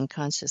adventures in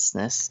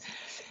consciousness.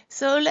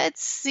 So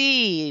let's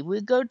see.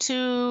 We go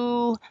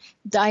to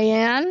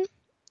Diane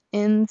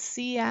in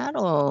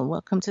Seattle.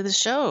 Welcome to the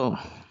show.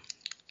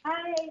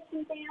 Hi,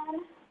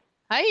 Suzanne.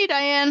 Hi,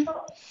 Diane.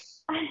 So,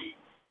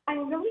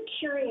 I'm really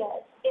curious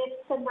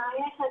if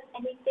Sanaya has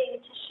anything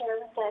to share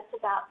with us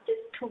about this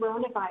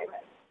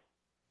coronavirus.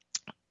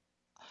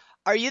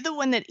 Are you the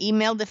one that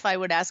emailed if I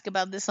would ask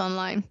about this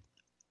online?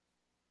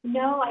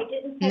 No, I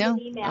didn't send an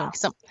email.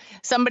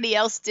 Somebody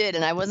else did,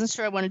 and I wasn't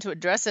sure I wanted to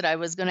address it. I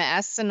was going to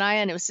ask Sanaya,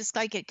 and it was just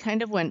like it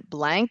kind of went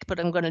blank, but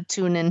I'm going to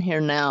tune in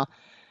here now.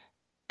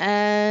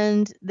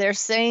 And they're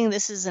saying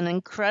this is an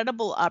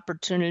incredible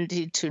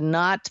opportunity to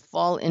not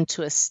fall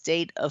into a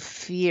state of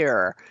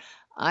fear.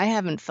 I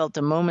haven't felt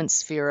a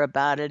moment's fear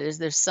about it. Is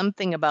there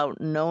something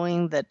about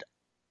knowing that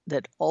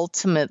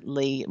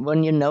ultimately,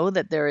 when you know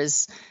that there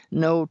is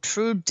no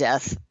true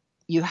death,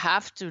 you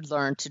have to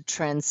learn to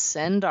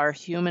transcend our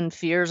human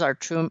fears, our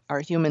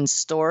human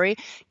story,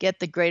 get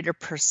the greater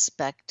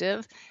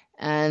perspective,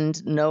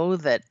 and know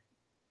that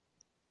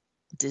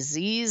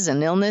disease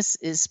and illness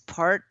is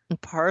part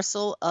and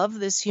parcel of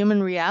this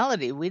human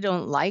reality. We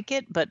don't like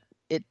it, but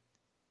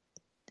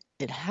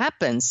it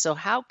happens. So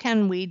how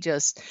can we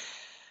just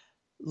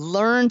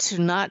learn to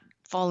not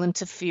fall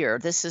into fear?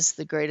 This is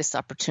the greatest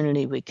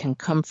opportunity we can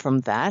come from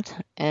that,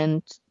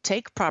 and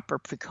take proper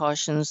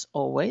precautions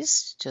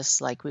always,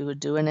 just like we would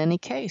do in any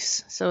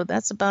case. So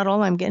that's about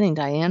all I'm getting,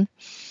 Diane.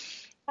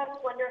 That's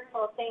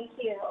wonderful. Thank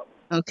you.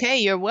 Okay,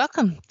 you're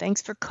welcome.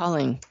 Thanks for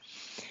calling.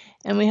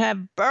 And we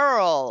have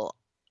Burl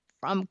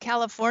from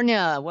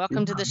California.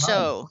 Welcome to the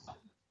show.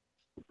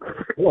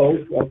 Hello,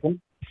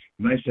 welcome.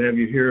 Nice to have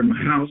you here in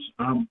my house.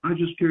 I'm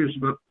just curious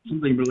about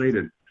something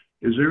related.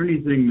 Is there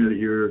anything that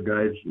your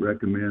guides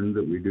recommend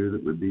that we do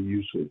that would be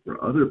useful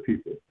for other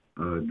people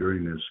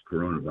during this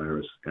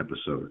coronavirus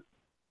episode?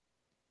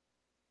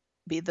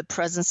 Be the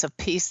presence of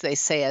peace, they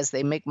say, as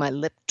they make my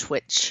lip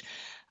twitch.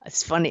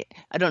 It's funny.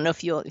 I don't know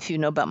if you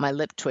know about my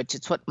lip twitch.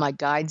 It's what my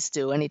guides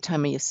do.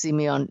 Anytime you see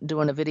me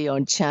doing a video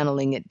on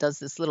channeling, it does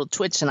this little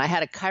twitch. And I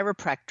had a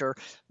chiropractor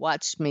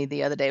watch me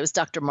the other day. It was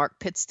Dr. Mark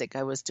Pitstick.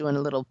 I was doing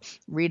a little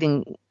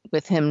reading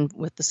with him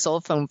with the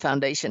Soul Phone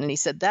Foundation. And he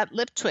said, that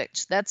lip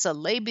twitch, that's a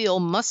labial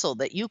muscle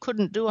that you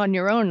couldn't do on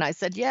your own. And I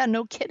said, yeah,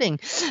 no kidding.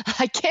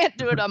 I can't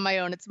do it on my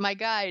own. It's my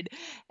guide.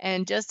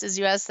 And just as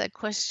you asked that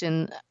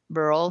question,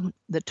 Burl,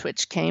 the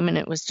twitch came, and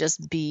it was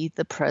just be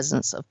the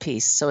presence of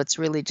peace. So it's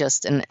really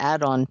just an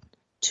add-on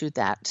to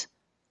that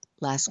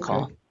last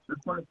call.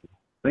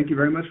 Thank you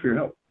very much for your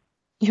help.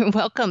 You're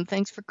welcome.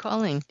 Thanks for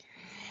calling.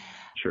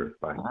 Sure.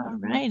 Bye. All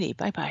righty.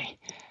 Bye-bye.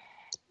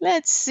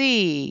 Let's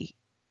see.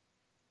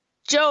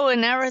 Joe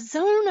in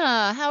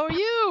Arizona, how are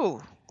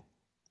you?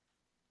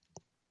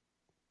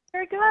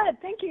 Very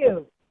good. Thank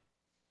you.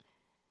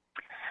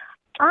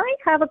 I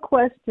have a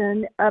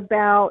question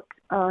about,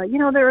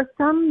 there are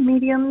some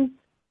mediums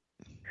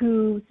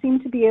who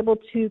seem to be able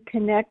to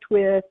connect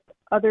with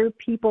other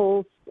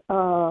people's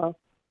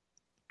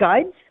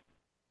guides,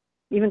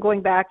 even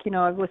going back,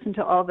 I've listened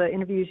to all the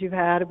interviews you've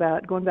had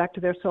about going back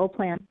to their soul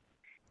plan.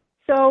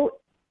 So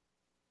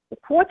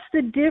what's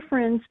the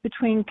difference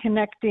between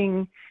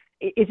connecting?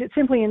 Is it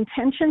simply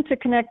intention to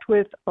connect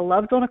with a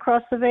loved one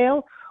across the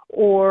veil,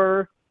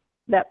 or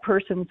that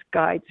person's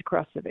guides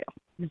across the veil?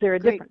 Is there a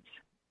difference?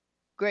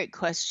 Great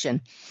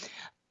question.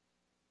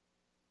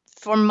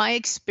 From my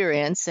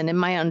experience and in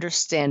my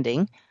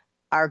understanding,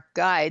 our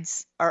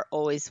guides are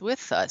always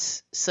with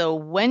us. So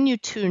when you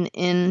tune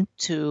in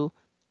to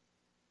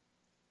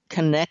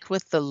connect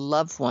with the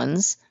loved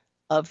ones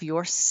of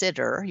your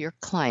sitter, your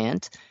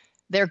client,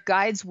 their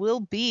guides will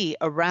be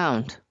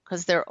around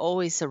because they're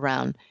always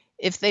around.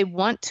 If they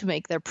want to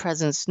make their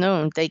presence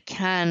known, they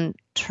can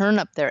turn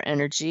up their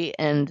energy,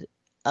 and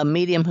a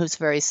medium who's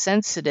very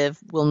sensitive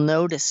will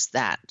notice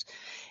that.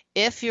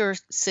 If your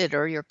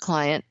sitter, your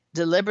client,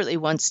 deliberately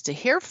wants to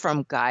hear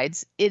from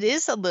guides, it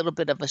is a little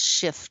bit of a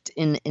shift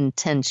in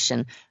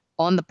intention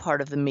on the part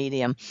of the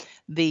medium.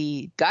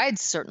 The guides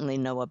certainly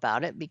know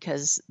about it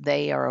because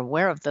they are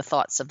aware of the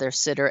thoughts of their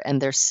sitter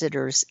and their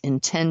sitter's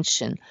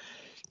intention.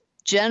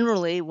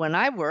 Generally, when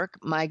I work,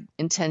 my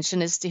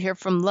intention is to hear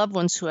from loved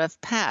ones who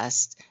have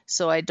passed.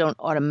 So I don't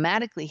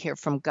automatically hear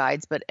from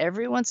guides, but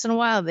every once in a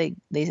while they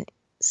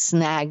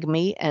snag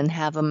me and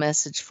have a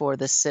message for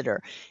the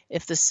sitter.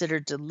 If the sitter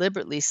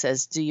deliberately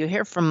says, "Do you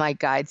hear from my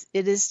guides?"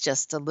 it is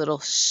just a little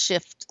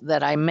shift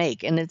that I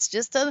make. And it's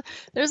just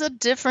there's a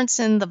difference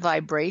in the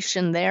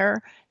vibration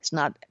there. It's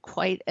not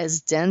quite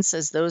as dense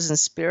as those in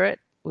spirit,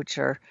 which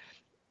are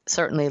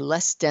certainly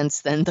less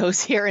dense than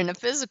those here in a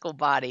physical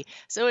body.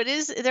 So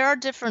there are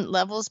different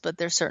levels, but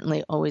they're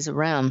certainly always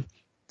around.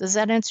 Does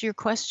that answer your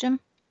question?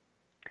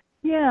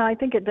 Yeah, I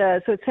think it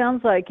does. So it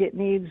sounds like it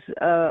needs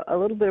a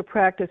little bit of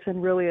practice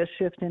and really a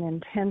shift in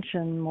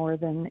intention more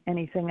than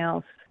anything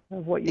else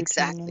of what you're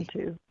tuning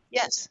into.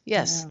 Yes,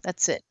 Yeah.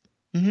 that's it.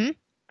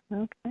 Mm-hmm.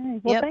 Okay.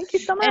 Well, thank you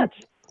so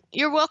much.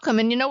 You're welcome.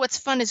 And what's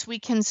fun is we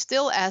can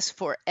still ask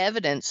for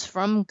evidence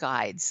from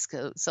guides.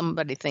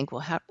 Somebody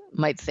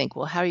might think,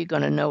 well, how are you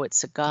going to know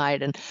it's a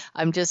guide? And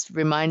I'm just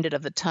reminded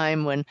of the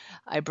time when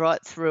I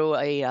brought through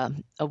a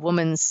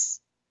woman's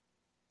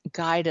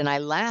guide, and I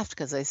laughed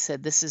because I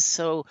said, this is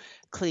so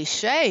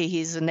cliche.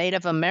 He's a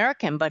Native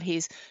American, but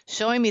he's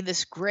showing me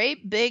this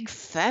great big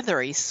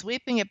feather. He's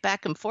sweeping it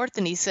back and forth,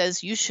 and he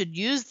says, you should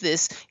use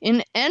this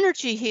in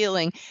energy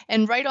healing.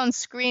 And right on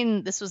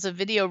screen, this was a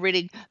video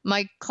reading,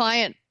 my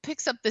client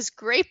picks up this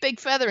great big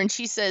feather, and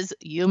she says,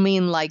 you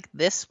mean like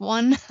this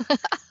one?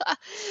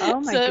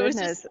 Oh, my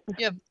goodness.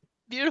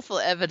 Beautiful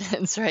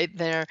evidence right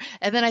there.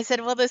 And then I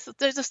said, well,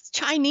 there's a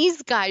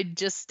Chinese guide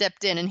just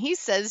stepped in, and he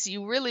says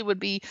you really would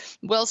be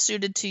well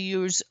suited to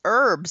use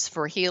herbs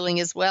for healing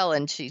as well.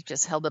 And she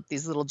just held up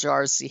these little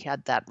jars. She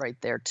had that right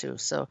there too.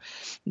 So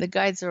the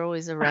guides are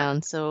always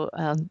around. So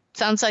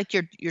sounds like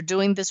you're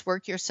doing this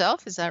work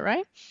yourself. Is that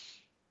right?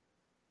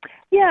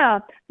 Yeah,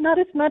 not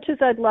as much as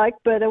I'd like,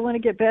 but I want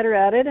to get better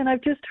at it. And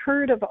I've just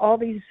heard of all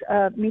these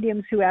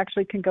mediums who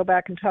actually can go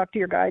back and talk to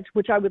your guides,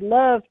 which I would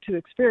love to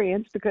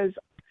experience because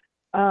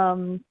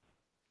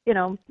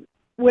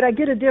would I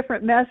get a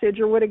different message,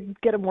 or would I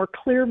get a more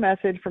clear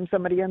message from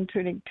somebody else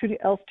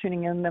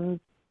tuning in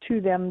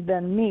to them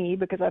than me,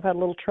 because I've had a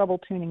little trouble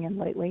tuning in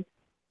lately.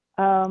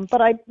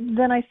 But I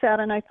sat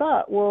and I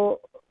thought,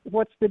 well,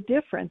 what's the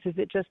difference? Is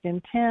it just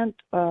intent?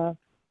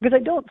 Because I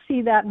don't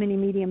see that many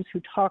mediums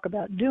who talk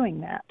about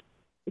doing that.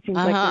 It seems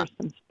like there's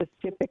some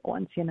specific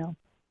ones,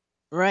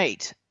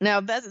 Right. Now,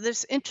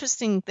 there's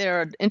interesting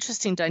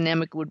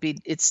dynamic would be,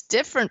 it's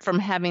different from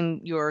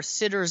having your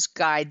sitters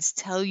guides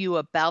tell you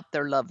about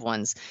their loved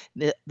ones.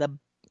 The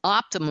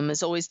optimum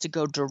is always to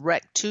go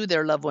direct to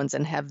their loved ones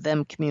and have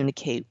them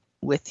communicate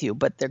with you,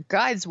 but their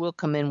guides will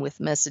come in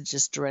with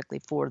messages directly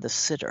for the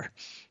sitter.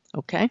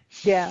 Okay?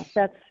 Yeah,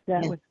 that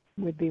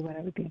would be what I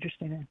would be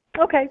interested in.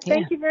 Okay,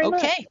 thank you very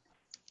much. Okay.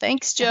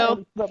 Thanks,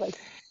 Joe. Bye-bye.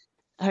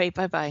 All right,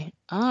 bye-bye.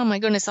 Oh, my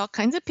goodness, all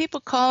kinds of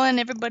people calling.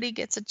 Everybody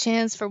gets a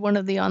chance for one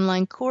of the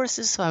online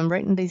courses, so I'm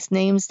writing these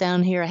names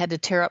down here. I had to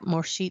tear up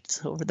more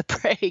sheets over the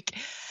break.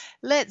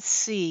 Let's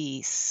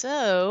see.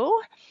 So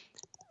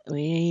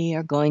we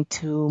are going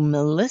to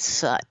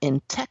Melissa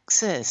in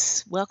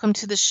Texas. Welcome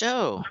to the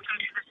show.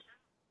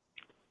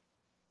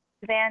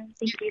 Suzanne,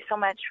 thank you so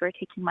much for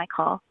taking my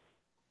call.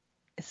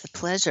 It's a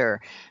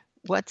pleasure.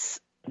 What's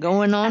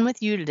going on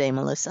with you today,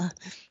 Melissa?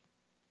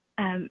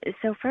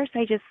 So first,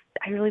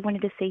 I really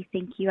wanted to say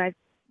thank you.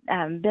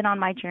 I've been on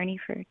my journey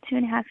for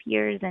 2.5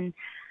 years, and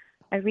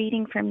a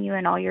reading from you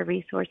and all your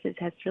resources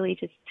has really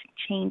just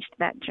changed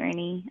that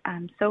journey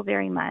so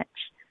very much.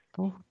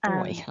 Oh,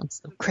 boy, I'm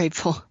so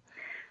grateful.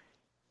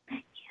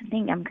 I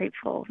think I'm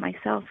grateful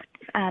myself.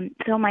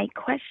 So my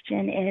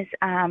question is,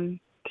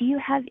 do you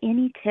have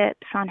any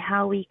tips on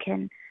how we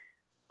can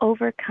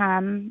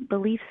overcome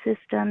belief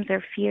systems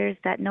or fears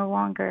that no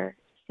longer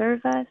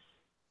serve us?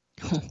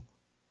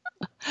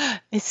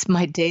 It's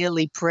my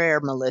daily prayer,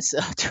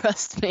 Melissa.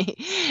 Trust me.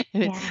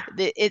 Yeah.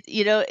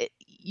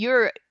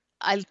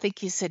 I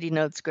think you said,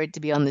 it's great to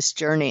be on this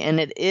journey, and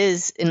it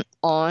is an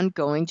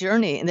ongoing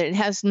journey, and it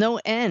has no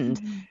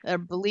end. Mm-hmm. Our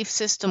belief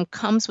system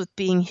comes with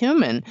being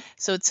human.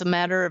 So it's a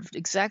matter of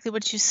exactly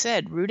what you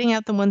said, rooting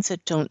out the ones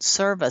that don't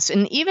serve us.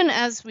 And even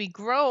as we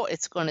grow,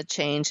 it's going to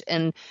change.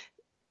 And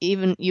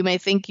even you may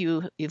think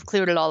you've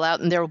cleared it all out,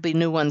 and there will be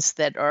new ones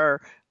that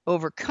are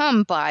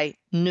overcome by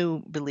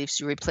new beliefs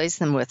you replace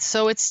them with.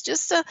 So it's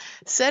just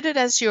set it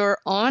as your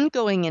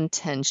ongoing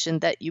intention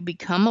that you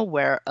become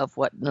aware of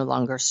what no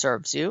longer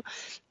serves you.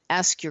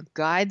 Ask your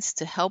guides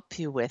to help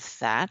you with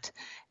that.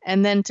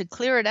 And then to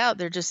clear it out,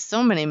 there are just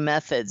so many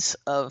methods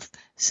of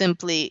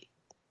simply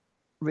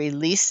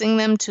releasing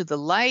them to the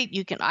light.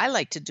 I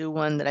like to do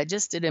one that I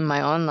just did in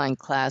my online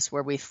class,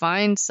 where we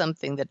find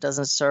something that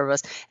doesn't serve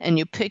us, and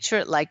you picture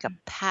it like a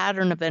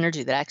pattern of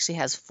energy that actually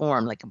has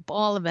form, like a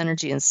ball of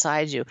energy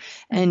inside you,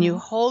 and you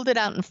hold it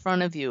out in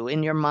front of you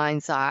in your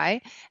mind's eye,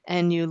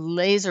 and you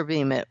laser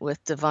beam it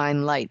with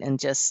divine light and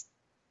just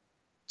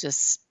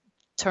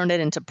turn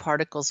it into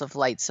particles of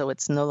light so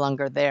it's no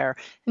longer there.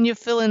 And you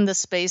fill in the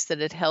space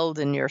that it held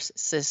in your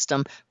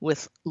system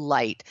with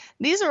light.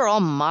 These are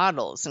all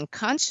models, and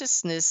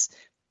consciousness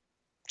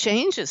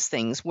changes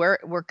things. Where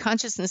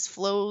consciousness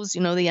flows,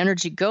 the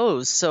energy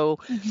goes. So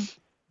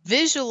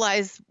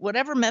visualize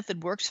whatever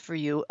method works for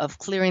you of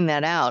clearing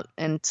that out.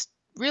 And it's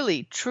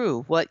really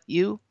true. What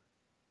you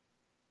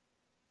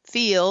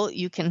feel,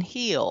 you can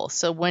heal.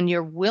 So when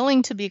you're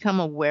willing to become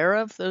aware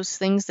of those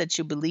things that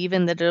you believe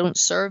in that don't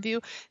serve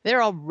you,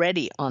 they're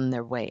already on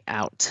their way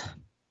out.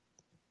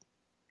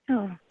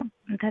 Oh,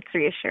 that's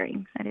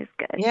reassuring. That is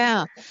good.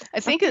 Yeah.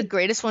 I think the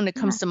greatest one that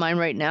comes to mind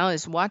right now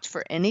is watch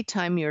for any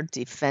time you're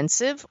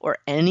defensive or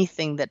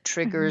anything that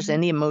triggers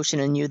any emotion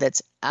in you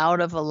that's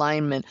out of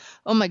alignment.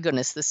 Oh my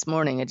goodness, this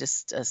morning I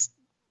just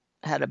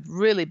had a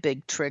really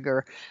big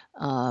trigger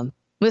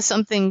with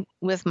something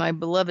with my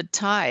beloved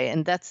Ty.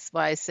 And that's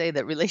why I say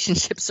that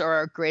relationships are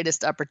our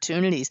greatest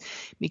opportunities,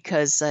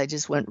 because I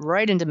just went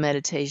right into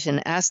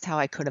meditation, asked how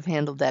I could have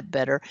handled that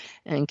better,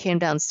 and came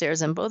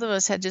downstairs, and both of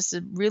us had just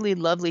a really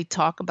lovely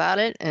talk about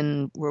it,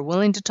 and were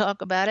willing to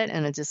talk about it,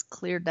 and it just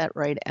cleared that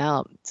right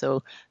out.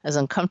 So as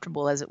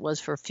uncomfortable as it was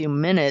for a few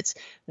minutes,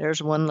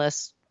 there's one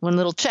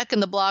little check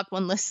in the block,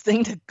 one less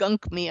thing to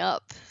gunk me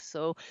up.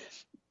 So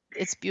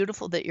it's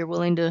beautiful that you're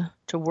willing to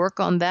work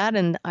on that,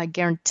 and I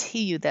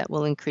guarantee you that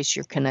will increase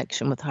your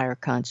connection with higher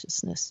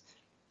consciousness.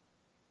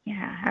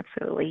 Yeah,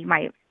 absolutely.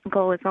 My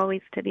goal is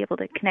always to be able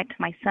to connect to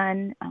my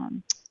son,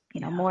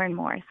 more and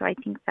more. So I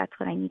think that's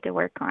what I need to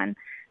work on.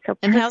 So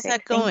and perfect. How's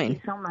that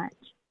going? Thank you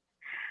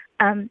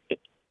so much.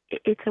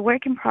 It's a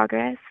work in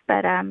progress,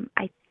 but I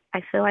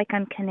feel like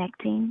I'm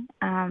connecting.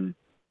 So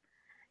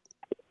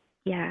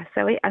I'm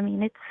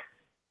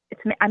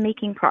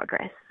making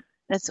progress.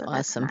 That's So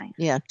awesome. nice.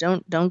 Yeah,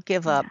 don't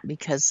give up,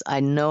 because I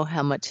know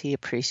how much he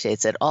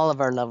appreciates it. All of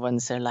our loved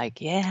ones are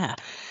like, yeah,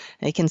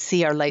 they can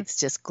see our lights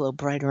just glow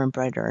brighter and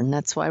brighter, and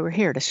that's why we're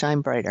here, to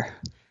shine brighter.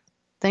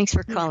 Thanks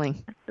for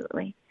calling.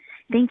 Absolutely.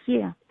 Thank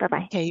you.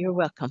 Bye-bye. Okay, you're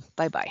welcome.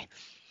 Bye-bye.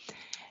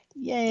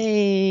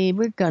 Yay,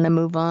 we're going to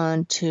move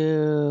on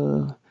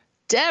to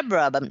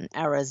Deborah in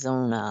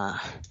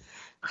Arizona.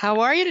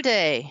 How are you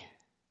today?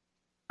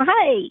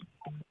 Hi,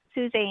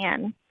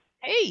 Suzanne.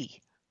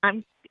 Hey.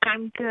 I'm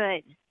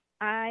good.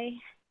 I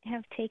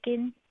have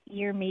taken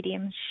your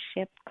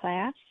mediumship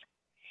class,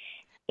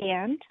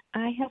 and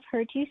I have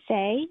heard you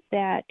say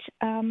that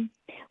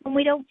when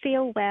we don't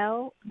feel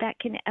well, that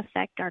can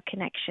affect our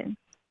connection.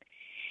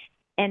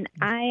 And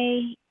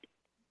I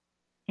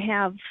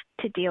have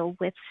to deal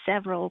with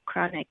several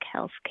chronic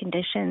health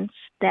conditions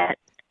that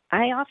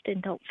I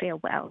often don't feel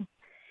well.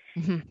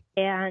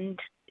 And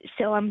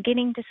so I'm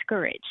getting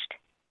discouraged.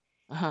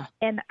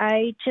 And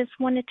I just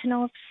wanted to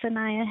know if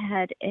Sanaya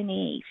had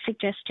any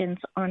suggestions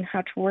on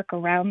how to work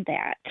around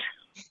that.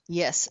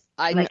 Yes,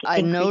 I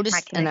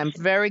noticed, and I'm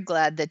very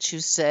glad that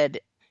you said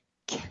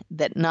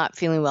that not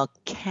feeling well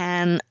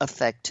can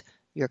affect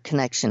your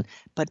connection,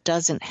 but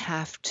doesn't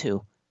have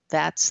to.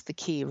 That's the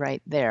key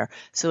right there.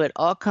 So it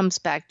all comes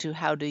back to,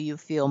 how do you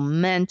feel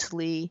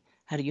mentally?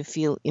 How do you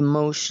feel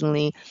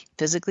emotionally?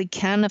 Physically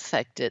can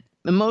affect it.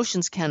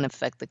 Emotions can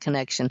affect the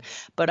connection.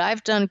 But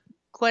I've done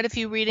quite a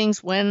few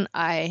readings when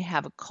I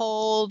have a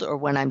cold or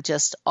when I'm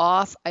just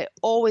off. I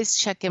always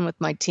check in with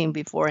my team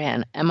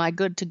beforehand. Am I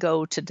good to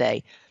go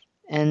today?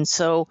 And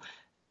so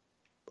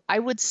I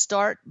would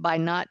start by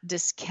not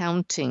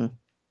discounting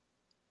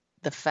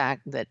the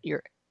fact that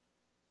your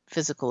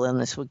physical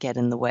illness would get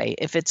in the way.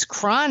 If it's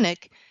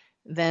chronic,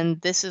 then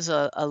this is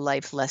a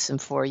life lesson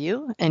for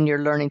you, and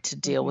you're learning to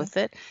deal with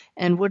it.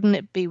 And wouldn't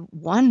it be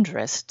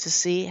wondrous to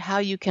see how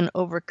you can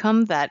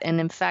overcome that? And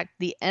in fact,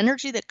 the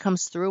energy that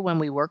comes through when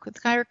we work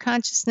with higher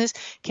consciousness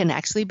can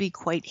actually be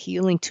quite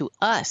healing to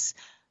us.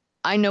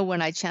 I know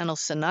when I channel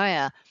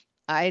Sanaya,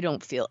 I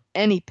don't feel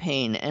any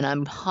pain, and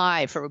I'm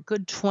high for a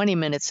good 20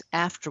 minutes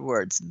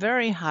afterwards.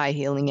 Very high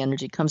healing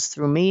energy comes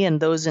through me, and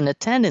those in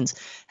attendance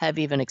have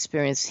even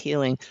experienced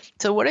healing.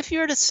 So what if you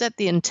were to set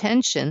the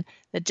intention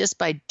that just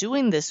by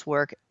doing this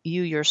work,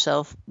 you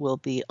yourself will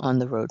be on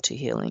the road to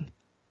healing?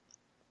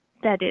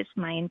 That is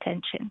my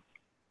intention.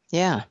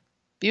 Yeah.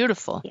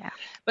 Beautiful. Yeah.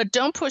 But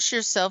don't push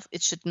yourself.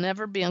 It should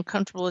never be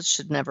uncomfortable. It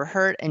should never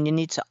hurt. And you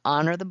need to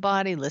honor the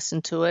body,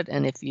 listen to it.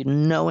 And if you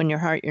know in your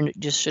heart you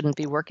just shouldn't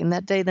be working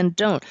that day, then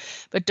don't.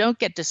 But don't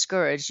get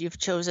discouraged. You've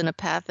chosen a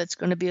path that's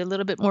going to be a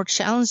little bit more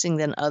challenging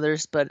than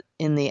others. But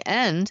in the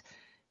end,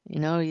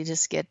 you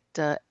just get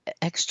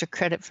extra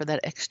credit for that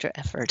extra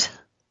effort.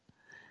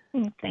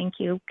 Thank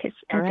you, because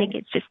I think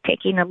it's just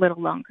taking a little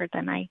longer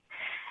than I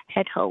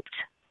had hoped.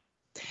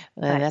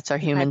 That's our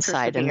human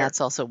side, and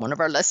that's also one of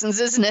our lessons,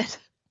 isn't it?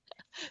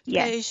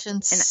 Yes.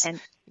 Patience.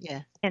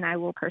 And I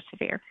will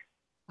persevere.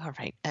 All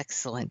right.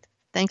 Excellent.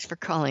 Thanks for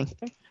calling.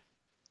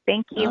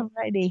 Thank you. All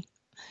righty.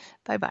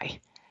 Bye-bye.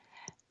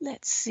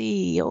 Let's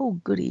see. Oh,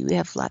 goody. We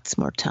have lots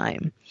more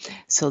time.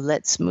 So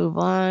let's move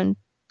on.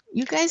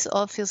 You guys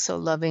all feel so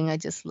loving. I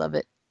just love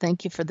it.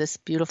 Thank you for this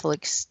beautiful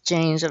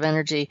exchange of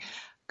energy.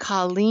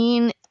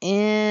 Colleen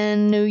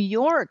in New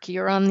York,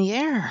 you're on the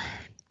air.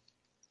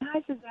 Hi,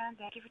 Suzanne.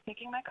 Thank you for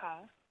taking my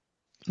call.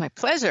 My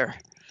pleasure.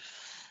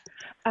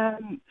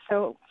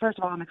 So first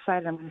of all, I'm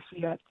excited. I'm going to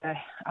see you at the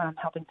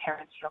Helping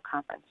Parents Heal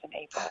Conference in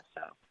April.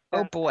 So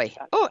Oh boy.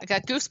 Oh, I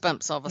got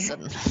goosebumps all of a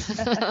sudden.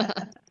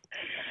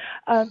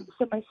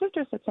 So my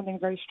sister said something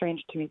very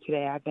strange to me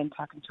today. I've been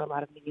talking to a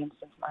lot of mediums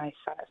since my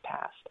son has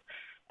passed.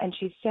 And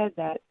she said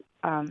that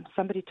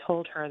somebody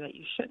told her that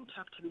you shouldn't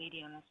talk to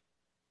mediums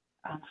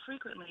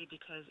frequently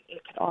because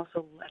it could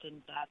also let in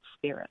bad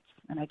spirits.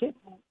 And I didn't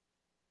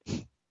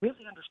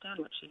really understand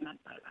what she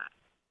meant by that.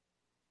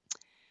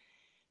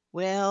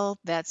 Well,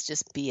 that's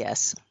just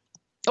BS.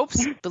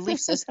 Oops, belief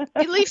system.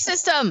 Belief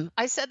system.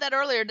 I said that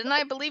earlier, didn't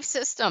I? Belief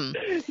system.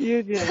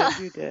 You did.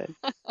 You did.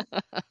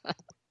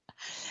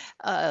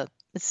 Let's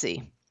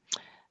see.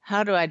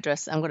 How do I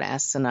address? I'm going to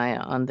ask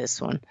Sanaya on this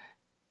one.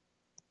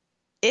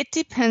 It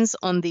depends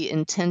on the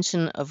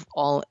intention of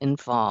all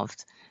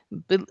involved.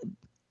 But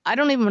I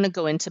don't even want to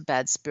go into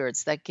bad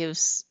spirits. That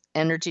gives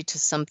energy to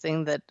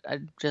something that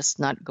I'm just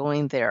not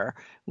going there.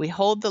 We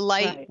hold the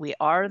light. Right. We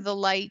are the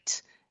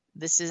light.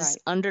 This is Right.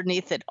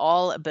 underneath it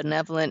all a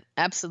benevolent,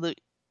 absolute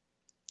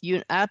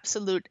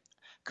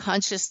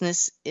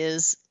consciousness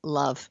is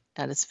love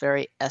at its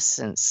very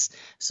essence.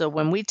 So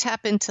when we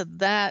tap into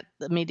that,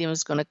 the medium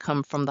is going to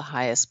come from the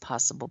highest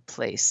possible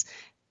place.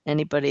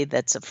 Anybody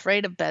that's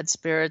afraid of bad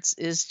spirits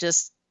is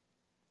just,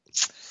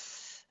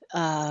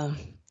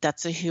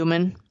 that's a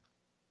human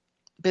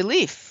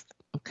belief.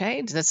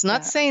 Okay, that's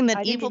not saying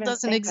that evil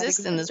doesn't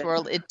exist in this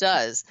world. It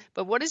does.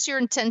 But what is your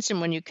intention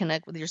when you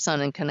connect with your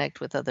son and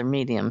connect with other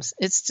mediums?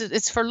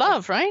 It's for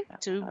love, right?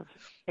 Love.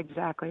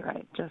 Exactly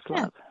right. Just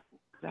love.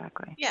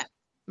 Exactly. Yeah.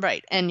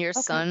 Right. And your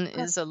son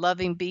is a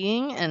loving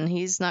being, and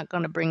he's not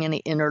going to bring any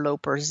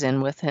interlopers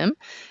in with him.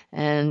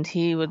 And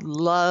he would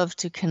love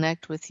to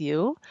connect with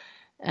you.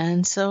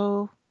 And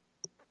so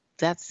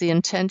that's the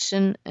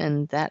intention,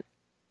 and that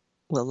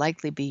will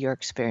likely be your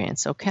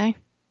experience. Okay?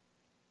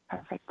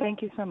 Perfect.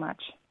 Thank you so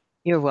much.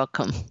 You're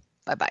welcome.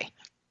 Bye-bye.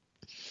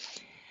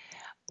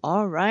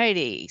 All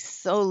righty.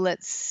 So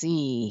let's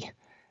see.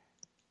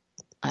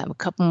 I have a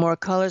couple more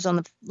callers on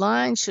the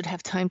line. Should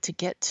have time to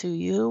get to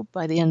you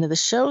by the end of the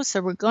show.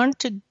 So we're going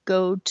to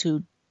go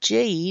to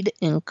Jade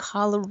in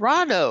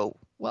Colorado.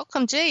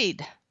 Welcome,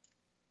 Jade.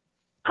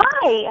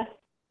 Hi.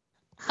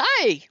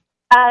 Hi.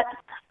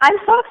 I'm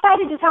so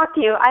excited to talk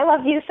to you. I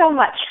love you so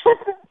much.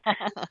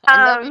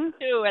 I love you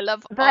too. I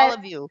love all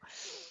of you.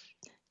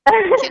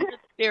 Kindred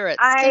spirits.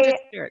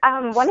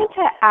 I wanted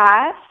to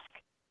ask,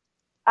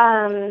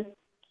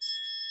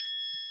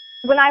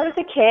 when I was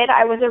a kid,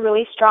 I was a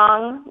really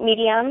strong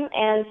medium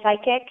and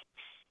psychic.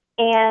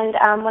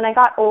 And when I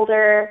got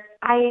older,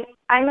 I'm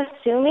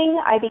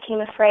assuming I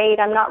became afraid.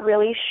 I'm not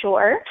really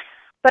sure.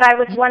 But I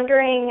was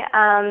wondering,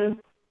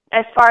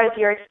 as far as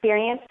your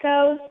experience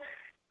goes,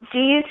 do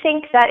you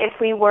think that if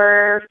we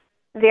were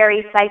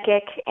very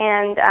psychic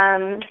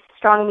and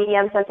strong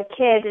mediums as a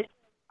kid,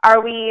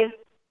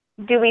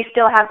 do we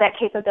still have that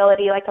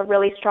capability, like a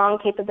really strong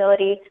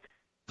capability,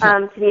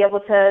 to be able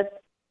to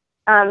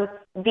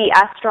be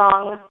as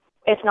strong,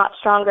 if not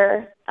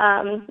stronger,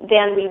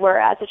 than we were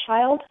as a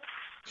child?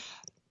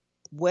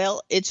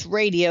 Well, it's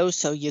radio,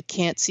 so you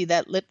can't see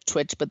that lip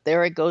twitch, but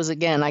there it goes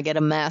again. I get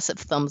a massive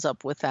thumbs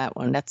up with that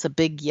one. That's a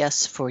big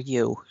yes for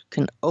you. You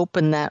can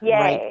open that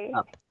right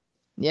up.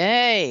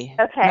 Yay.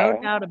 Okay. No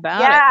doubt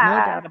about it.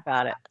 No doubt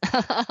about it.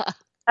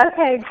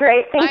 Okay,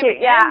 great. Thank you.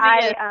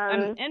 Yeah,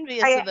 I'm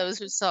envious of those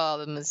who saw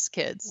them as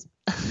kids.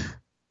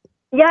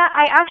 Yeah,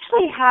 I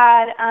actually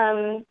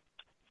had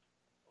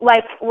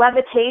like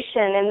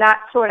levitation and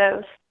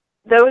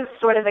those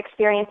sort of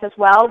experience as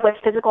well with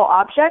physical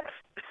objects.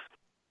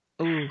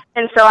 Ooh.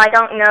 And so I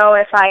don't know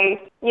if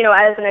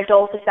as an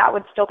adult, if that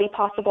would still be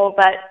possible,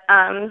 but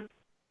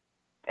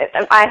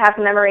I have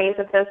memories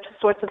of those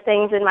sorts of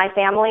things in my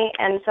family,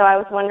 and so I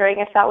was wondering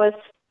if that was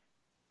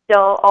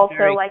still also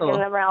Very like cool.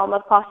 in the realm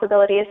of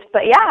possibilities.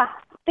 But yeah,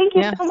 thank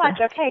you so much.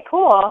 Okay,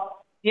 cool.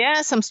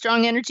 Yeah, some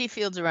strong energy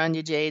fields around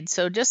you, Jade.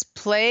 So just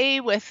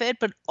play with it,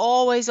 but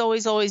always,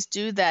 always, always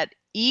do that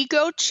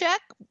ego check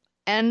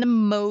and the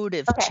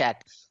motive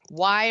check.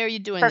 Why are you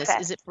doing this?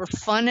 Is it for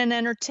fun and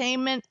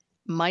entertainment?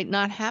 Might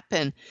not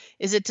happen.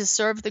 Is it to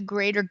serve the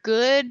greater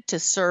good, to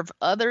serve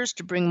others,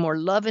 to bring more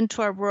love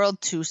into our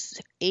world, to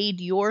aid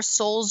your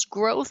soul's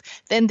growth?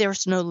 Then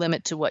there's no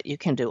limit to what you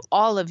can do.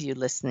 All of you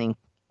listening.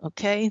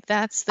 Okay,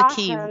 that's the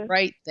key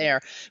right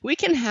there. We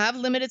can have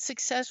limited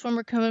success when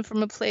we're coming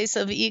from a place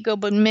of ego,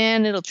 but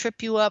man, it'll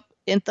trip you up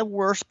at the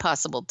worst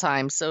possible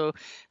time. So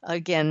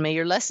again, may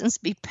your lessons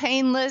be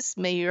painless,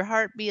 may your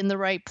heart be in the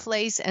right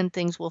place, and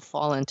things will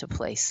fall into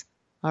place.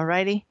 All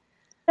righty?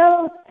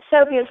 So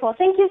beautiful.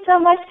 Thank you so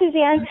much,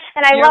 Suzanne.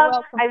 And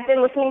I've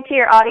been listening to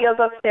your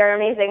audiobooks. They're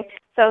amazing.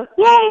 So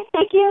yay,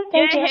 thank you.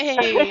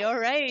 Thank you. All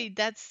right.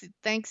 That's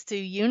thanks to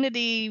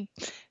Unity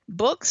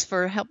Books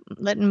for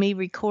letting me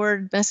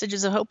record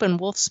Messages of Hope and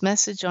Wolf's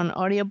Message on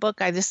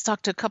audiobook. I just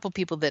talked to a couple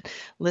people that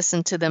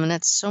listen to them, and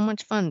it's so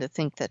much fun to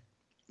think that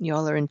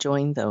y'all are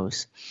enjoying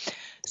those.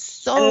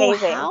 So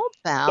Amazing. How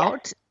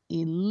about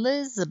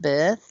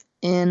Elizabeth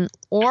in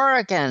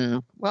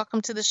Oregon?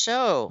 Welcome to the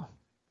show.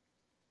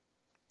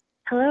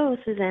 Hello,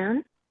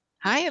 Suzanne.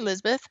 Hi,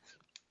 Elizabeth.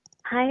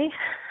 Hi.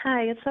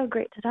 It's so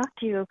great to talk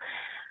to you.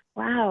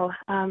 Wow.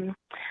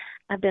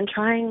 I've been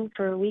trying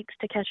for weeks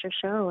to catch your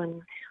show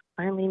and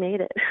finally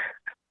made it.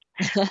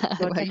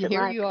 Go catch it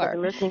Here live you 'cause I've are.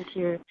 been listening to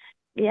your.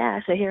 Yeah,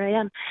 so here I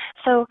am.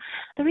 So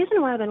the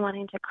reason why I've been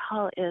wanting to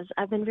call is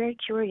I've been very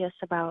curious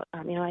about,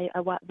 I've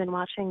been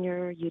watching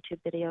your YouTube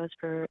videos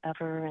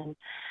forever, and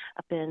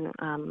I've been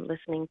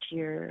listening to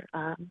your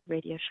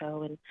radio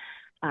show,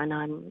 and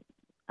I'm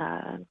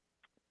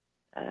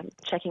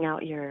checking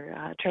out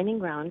your training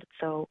ground. It's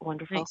so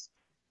wonderful. Nice.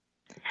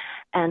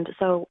 And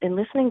so, in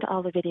listening to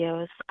all the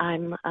videos,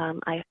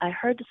 I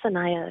heard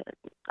Sanaya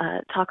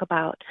talk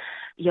about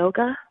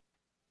yoga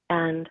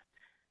and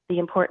the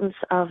importance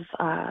of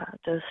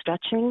the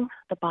stretching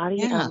the body.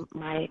 Yeah.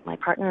 My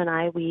partner and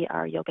I, we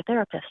are yoga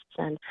therapists,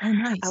 and Oh,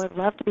 nice. I would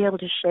love to be able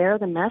to share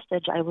the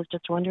message. I was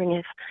just wondering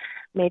if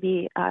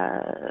maybe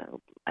I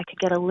could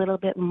get a little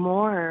bit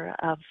more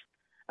of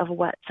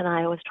what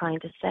Sanaya was trying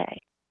to say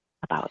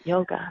about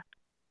yoga.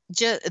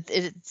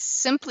 It's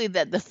simply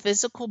that the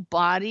physical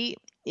body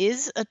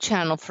is a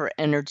channel for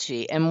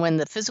energy. And when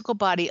the physical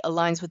body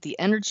aligns with the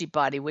energy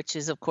body, which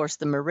is, of course,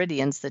 the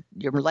meridians that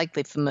you're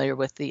likely familiar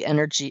with, the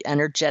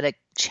energetic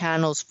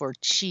channels for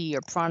chi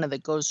or prana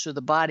that goes through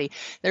the body,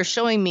 they're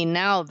showing me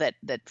now that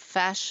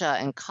fascia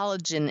and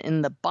collagen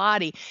in the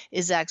body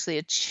is actually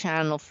a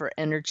channel for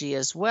energy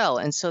as well.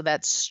 And so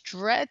that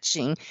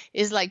stretching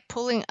is like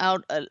pulling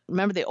out,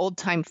 remember the old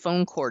time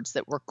phone cords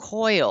that were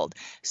coiled.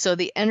 So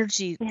the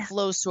energy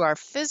flows through our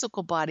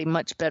physical body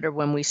much better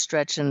when we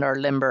stretch and are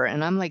limber.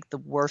 And I'm like the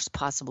worst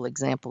possible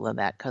example of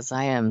that because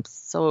I am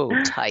so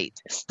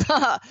tight.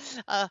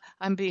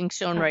 I'm being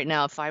shown right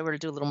now, if I were to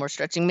do a little more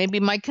stretching, maybe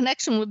my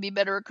connection would be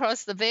better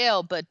across the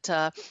veil. But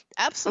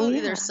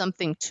absolutely, there's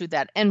something to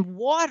that. And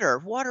water,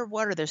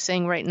 they're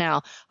saying right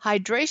now,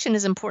 hydration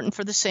is important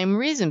for the same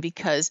reason,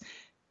 because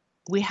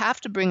we have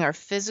to bring our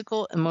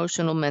physical,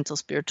 emotional, mental,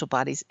 spiritual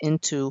bodies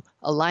into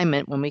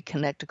alignment when we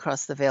connect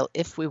across the veil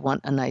if we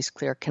want a nice,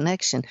 clear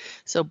connection.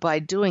 So by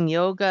doing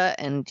yoga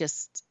and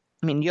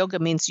yoga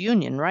means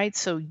union, right?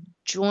 So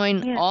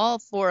join all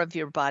four of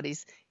your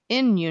bodies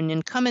in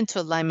union, come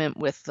into alignment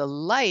with the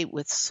light,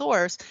 with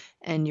source,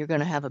 and you're going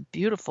to have a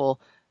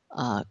beautiful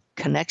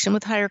connection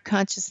with higher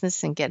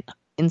consciousness and get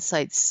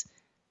insights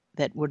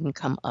that wouldn't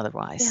come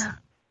otherwise.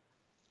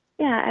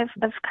 Yeah,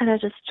 I've kind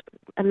of just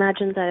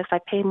imagined that if I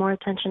pay more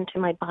attention to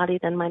my body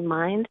than my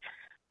mind,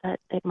 that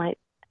it might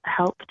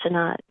help to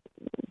not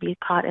be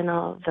caught in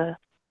all the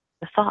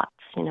thoughts,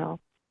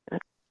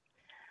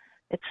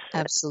 It's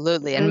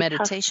absolutely. And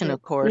meditation,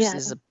 of course,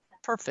 is a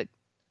perfect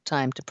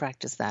time to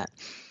practice that.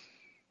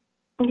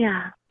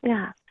 Yeah.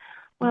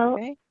 Well,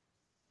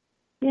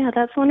 yeah,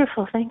 that's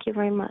wonderful. Thank you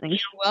very much. You're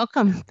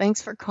welcome.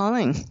 Thanks for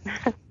calling.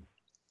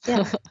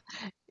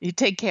 You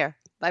take care.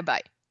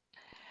 Bye-bye.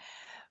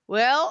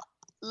 Well,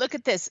 look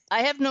at this.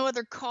 I have no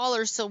other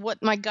callers, so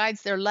what my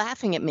guides, they're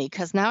laughing at me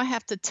because now I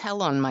have to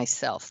tell on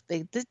myself.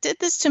 They did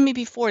this to me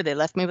before. They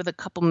left me with a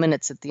couple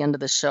minutes at the end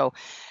of the show.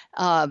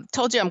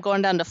 Told you I'm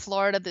going down to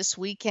Florida this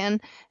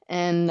weekend,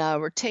 and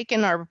we're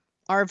taking our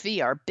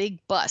RV, our big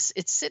bus.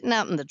 It's sitting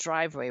out in the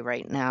driveway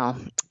right now,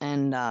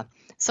 and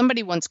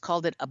somebody once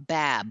called it a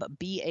BAB,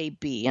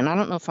 B-A-B, and I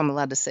don't know if I'm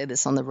allowed to say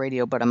this on the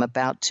radio, but I'm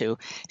about to.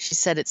 She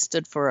said it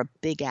stood for a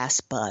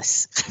big-ass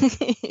bus,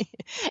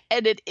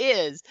 and it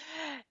is.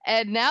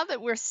 And now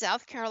that we're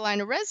South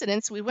Carolina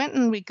residents, we went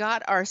and we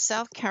got our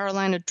South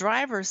Carolina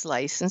driver's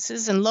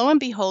licenses, and lo and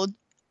behold,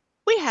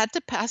 we had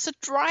to pass a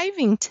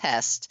driving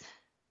test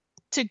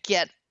to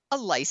get a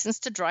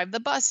license to drive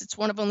the bus. It's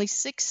one of only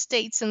 6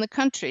 states in the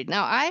country.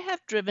 Now, I have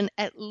driven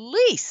at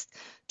least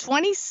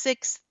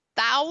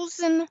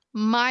 26,000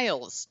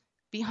 miles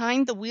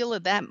behind the wheel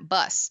of that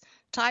bus.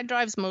 Ty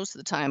drives most of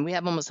the time. We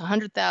have almost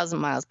 100,000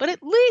 miles, but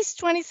at least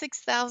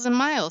 26,000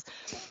 miles.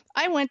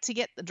 I went to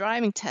get the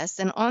driving test,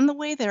 and on the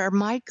way there,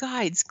 my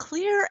guides,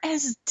 clear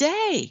as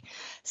day,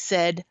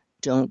 said,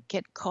 "Don't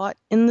get caught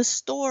in the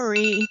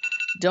story.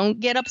 Don't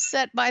get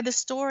upset by the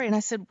story." And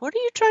I said, "What are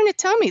you trying to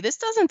tell me? This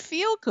doesn't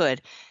feel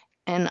good."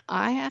 And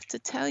I have to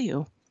tell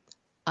you,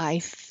 I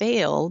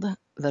failed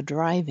the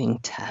driving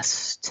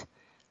test.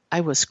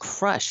 I was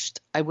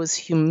crushed. I was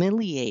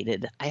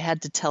humiliated. I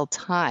had to tell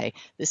Ty,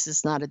 "This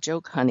is not a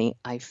joke, honey.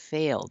 I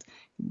failed."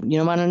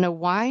 You want to know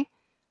why?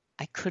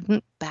 I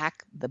couldn't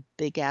back the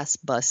big-ass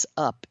bus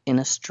up in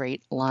a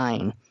straight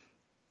line.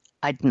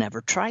 I'd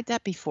never tried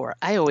that before.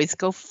 I always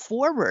go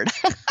forward.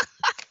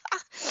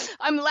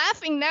 I'm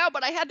laughing now,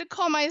 but I had to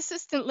call my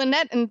assistant,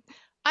 Lynette, and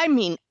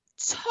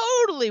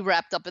totally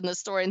wrapped up in the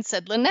story, and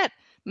said, "Lynette,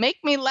 make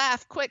me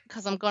laugh quick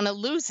because I'm going to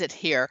lose it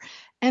here."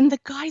 And the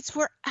guides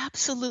were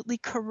absolutely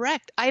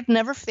correct. I've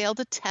never failed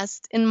a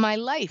test in my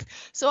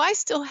life. So I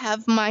still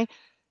have my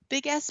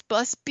big-ass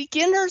bus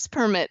beginner's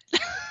permit.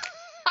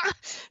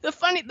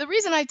 The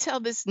reason I tell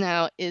this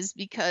now is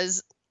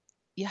because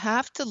you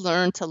have to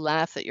learn to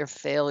laugh at your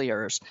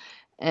failures.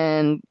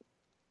 And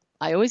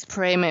I always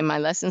pray, may my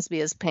lessons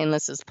be as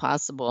painless as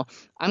possible.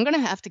 I'm going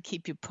to have to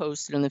keep you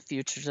posted in the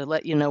future to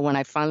let you know when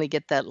I finally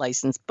get that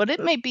license. But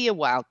it may be a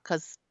while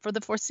because for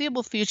the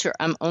foreseeable future,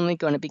 I'm only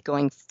going to be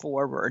going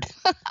forward.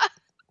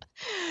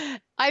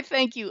 I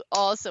thank you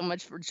all so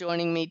much for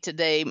joining me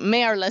today.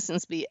 May our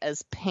lessons be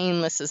as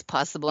painless as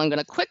possible. I'm going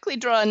to quickly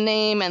draw a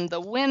name, and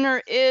the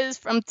winner is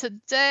from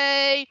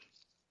today,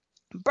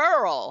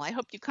 Burl. I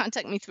hope you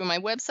contact me through my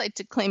website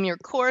to claim your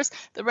course.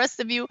 The rest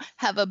of you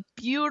have a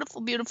beautiful,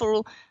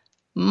 beautiful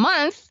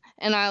month,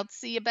 and I'll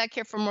see you back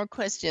here for more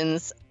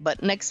questions.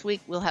 But next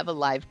week, we'll have a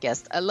live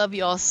guest. I love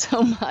you all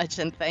so much,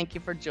 and thank you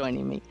for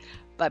joining me.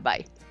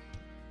 Bye-bye.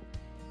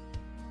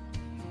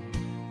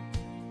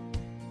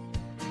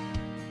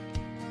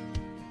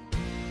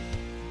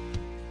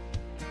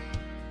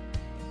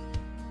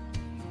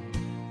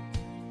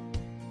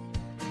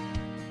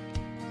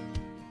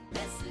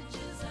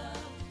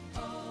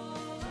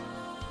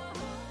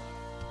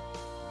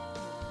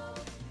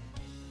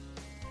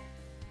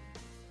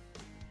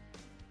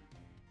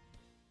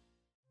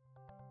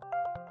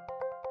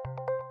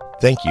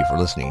 Thank you for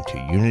listening to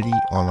Unity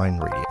Online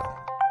Radio,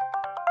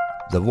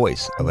 the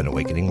voice of an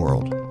awakening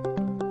world.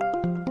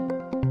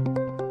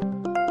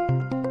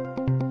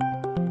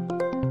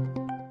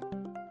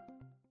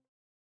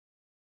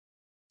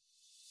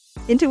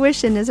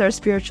 Intuition is our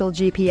spiritual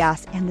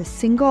GPS and the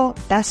single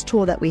best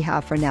tool that we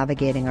have for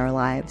navigating our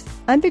lives.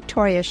 I'm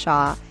Victoria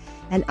Shaw,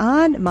 and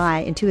on my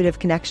Intuitive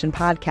Connection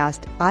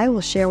podcast, I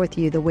will share with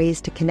you the ways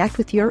to connect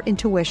with your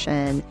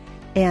intuition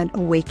and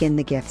awaken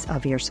the gifts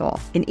of your soul.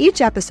 In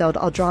each episode,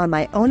 I'll draw on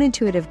my own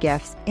intuitive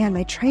gifts and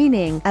my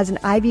training as an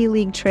Ivy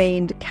League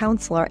trained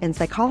counselor and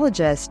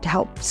psychologist to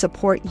help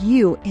support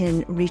you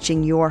in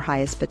reaching your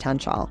highest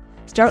potential.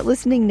 Start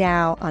listening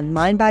now on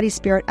Mind, Body,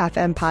 Spirit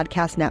FM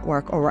Podcast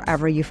Network or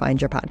wherever you find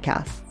your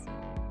podcasts.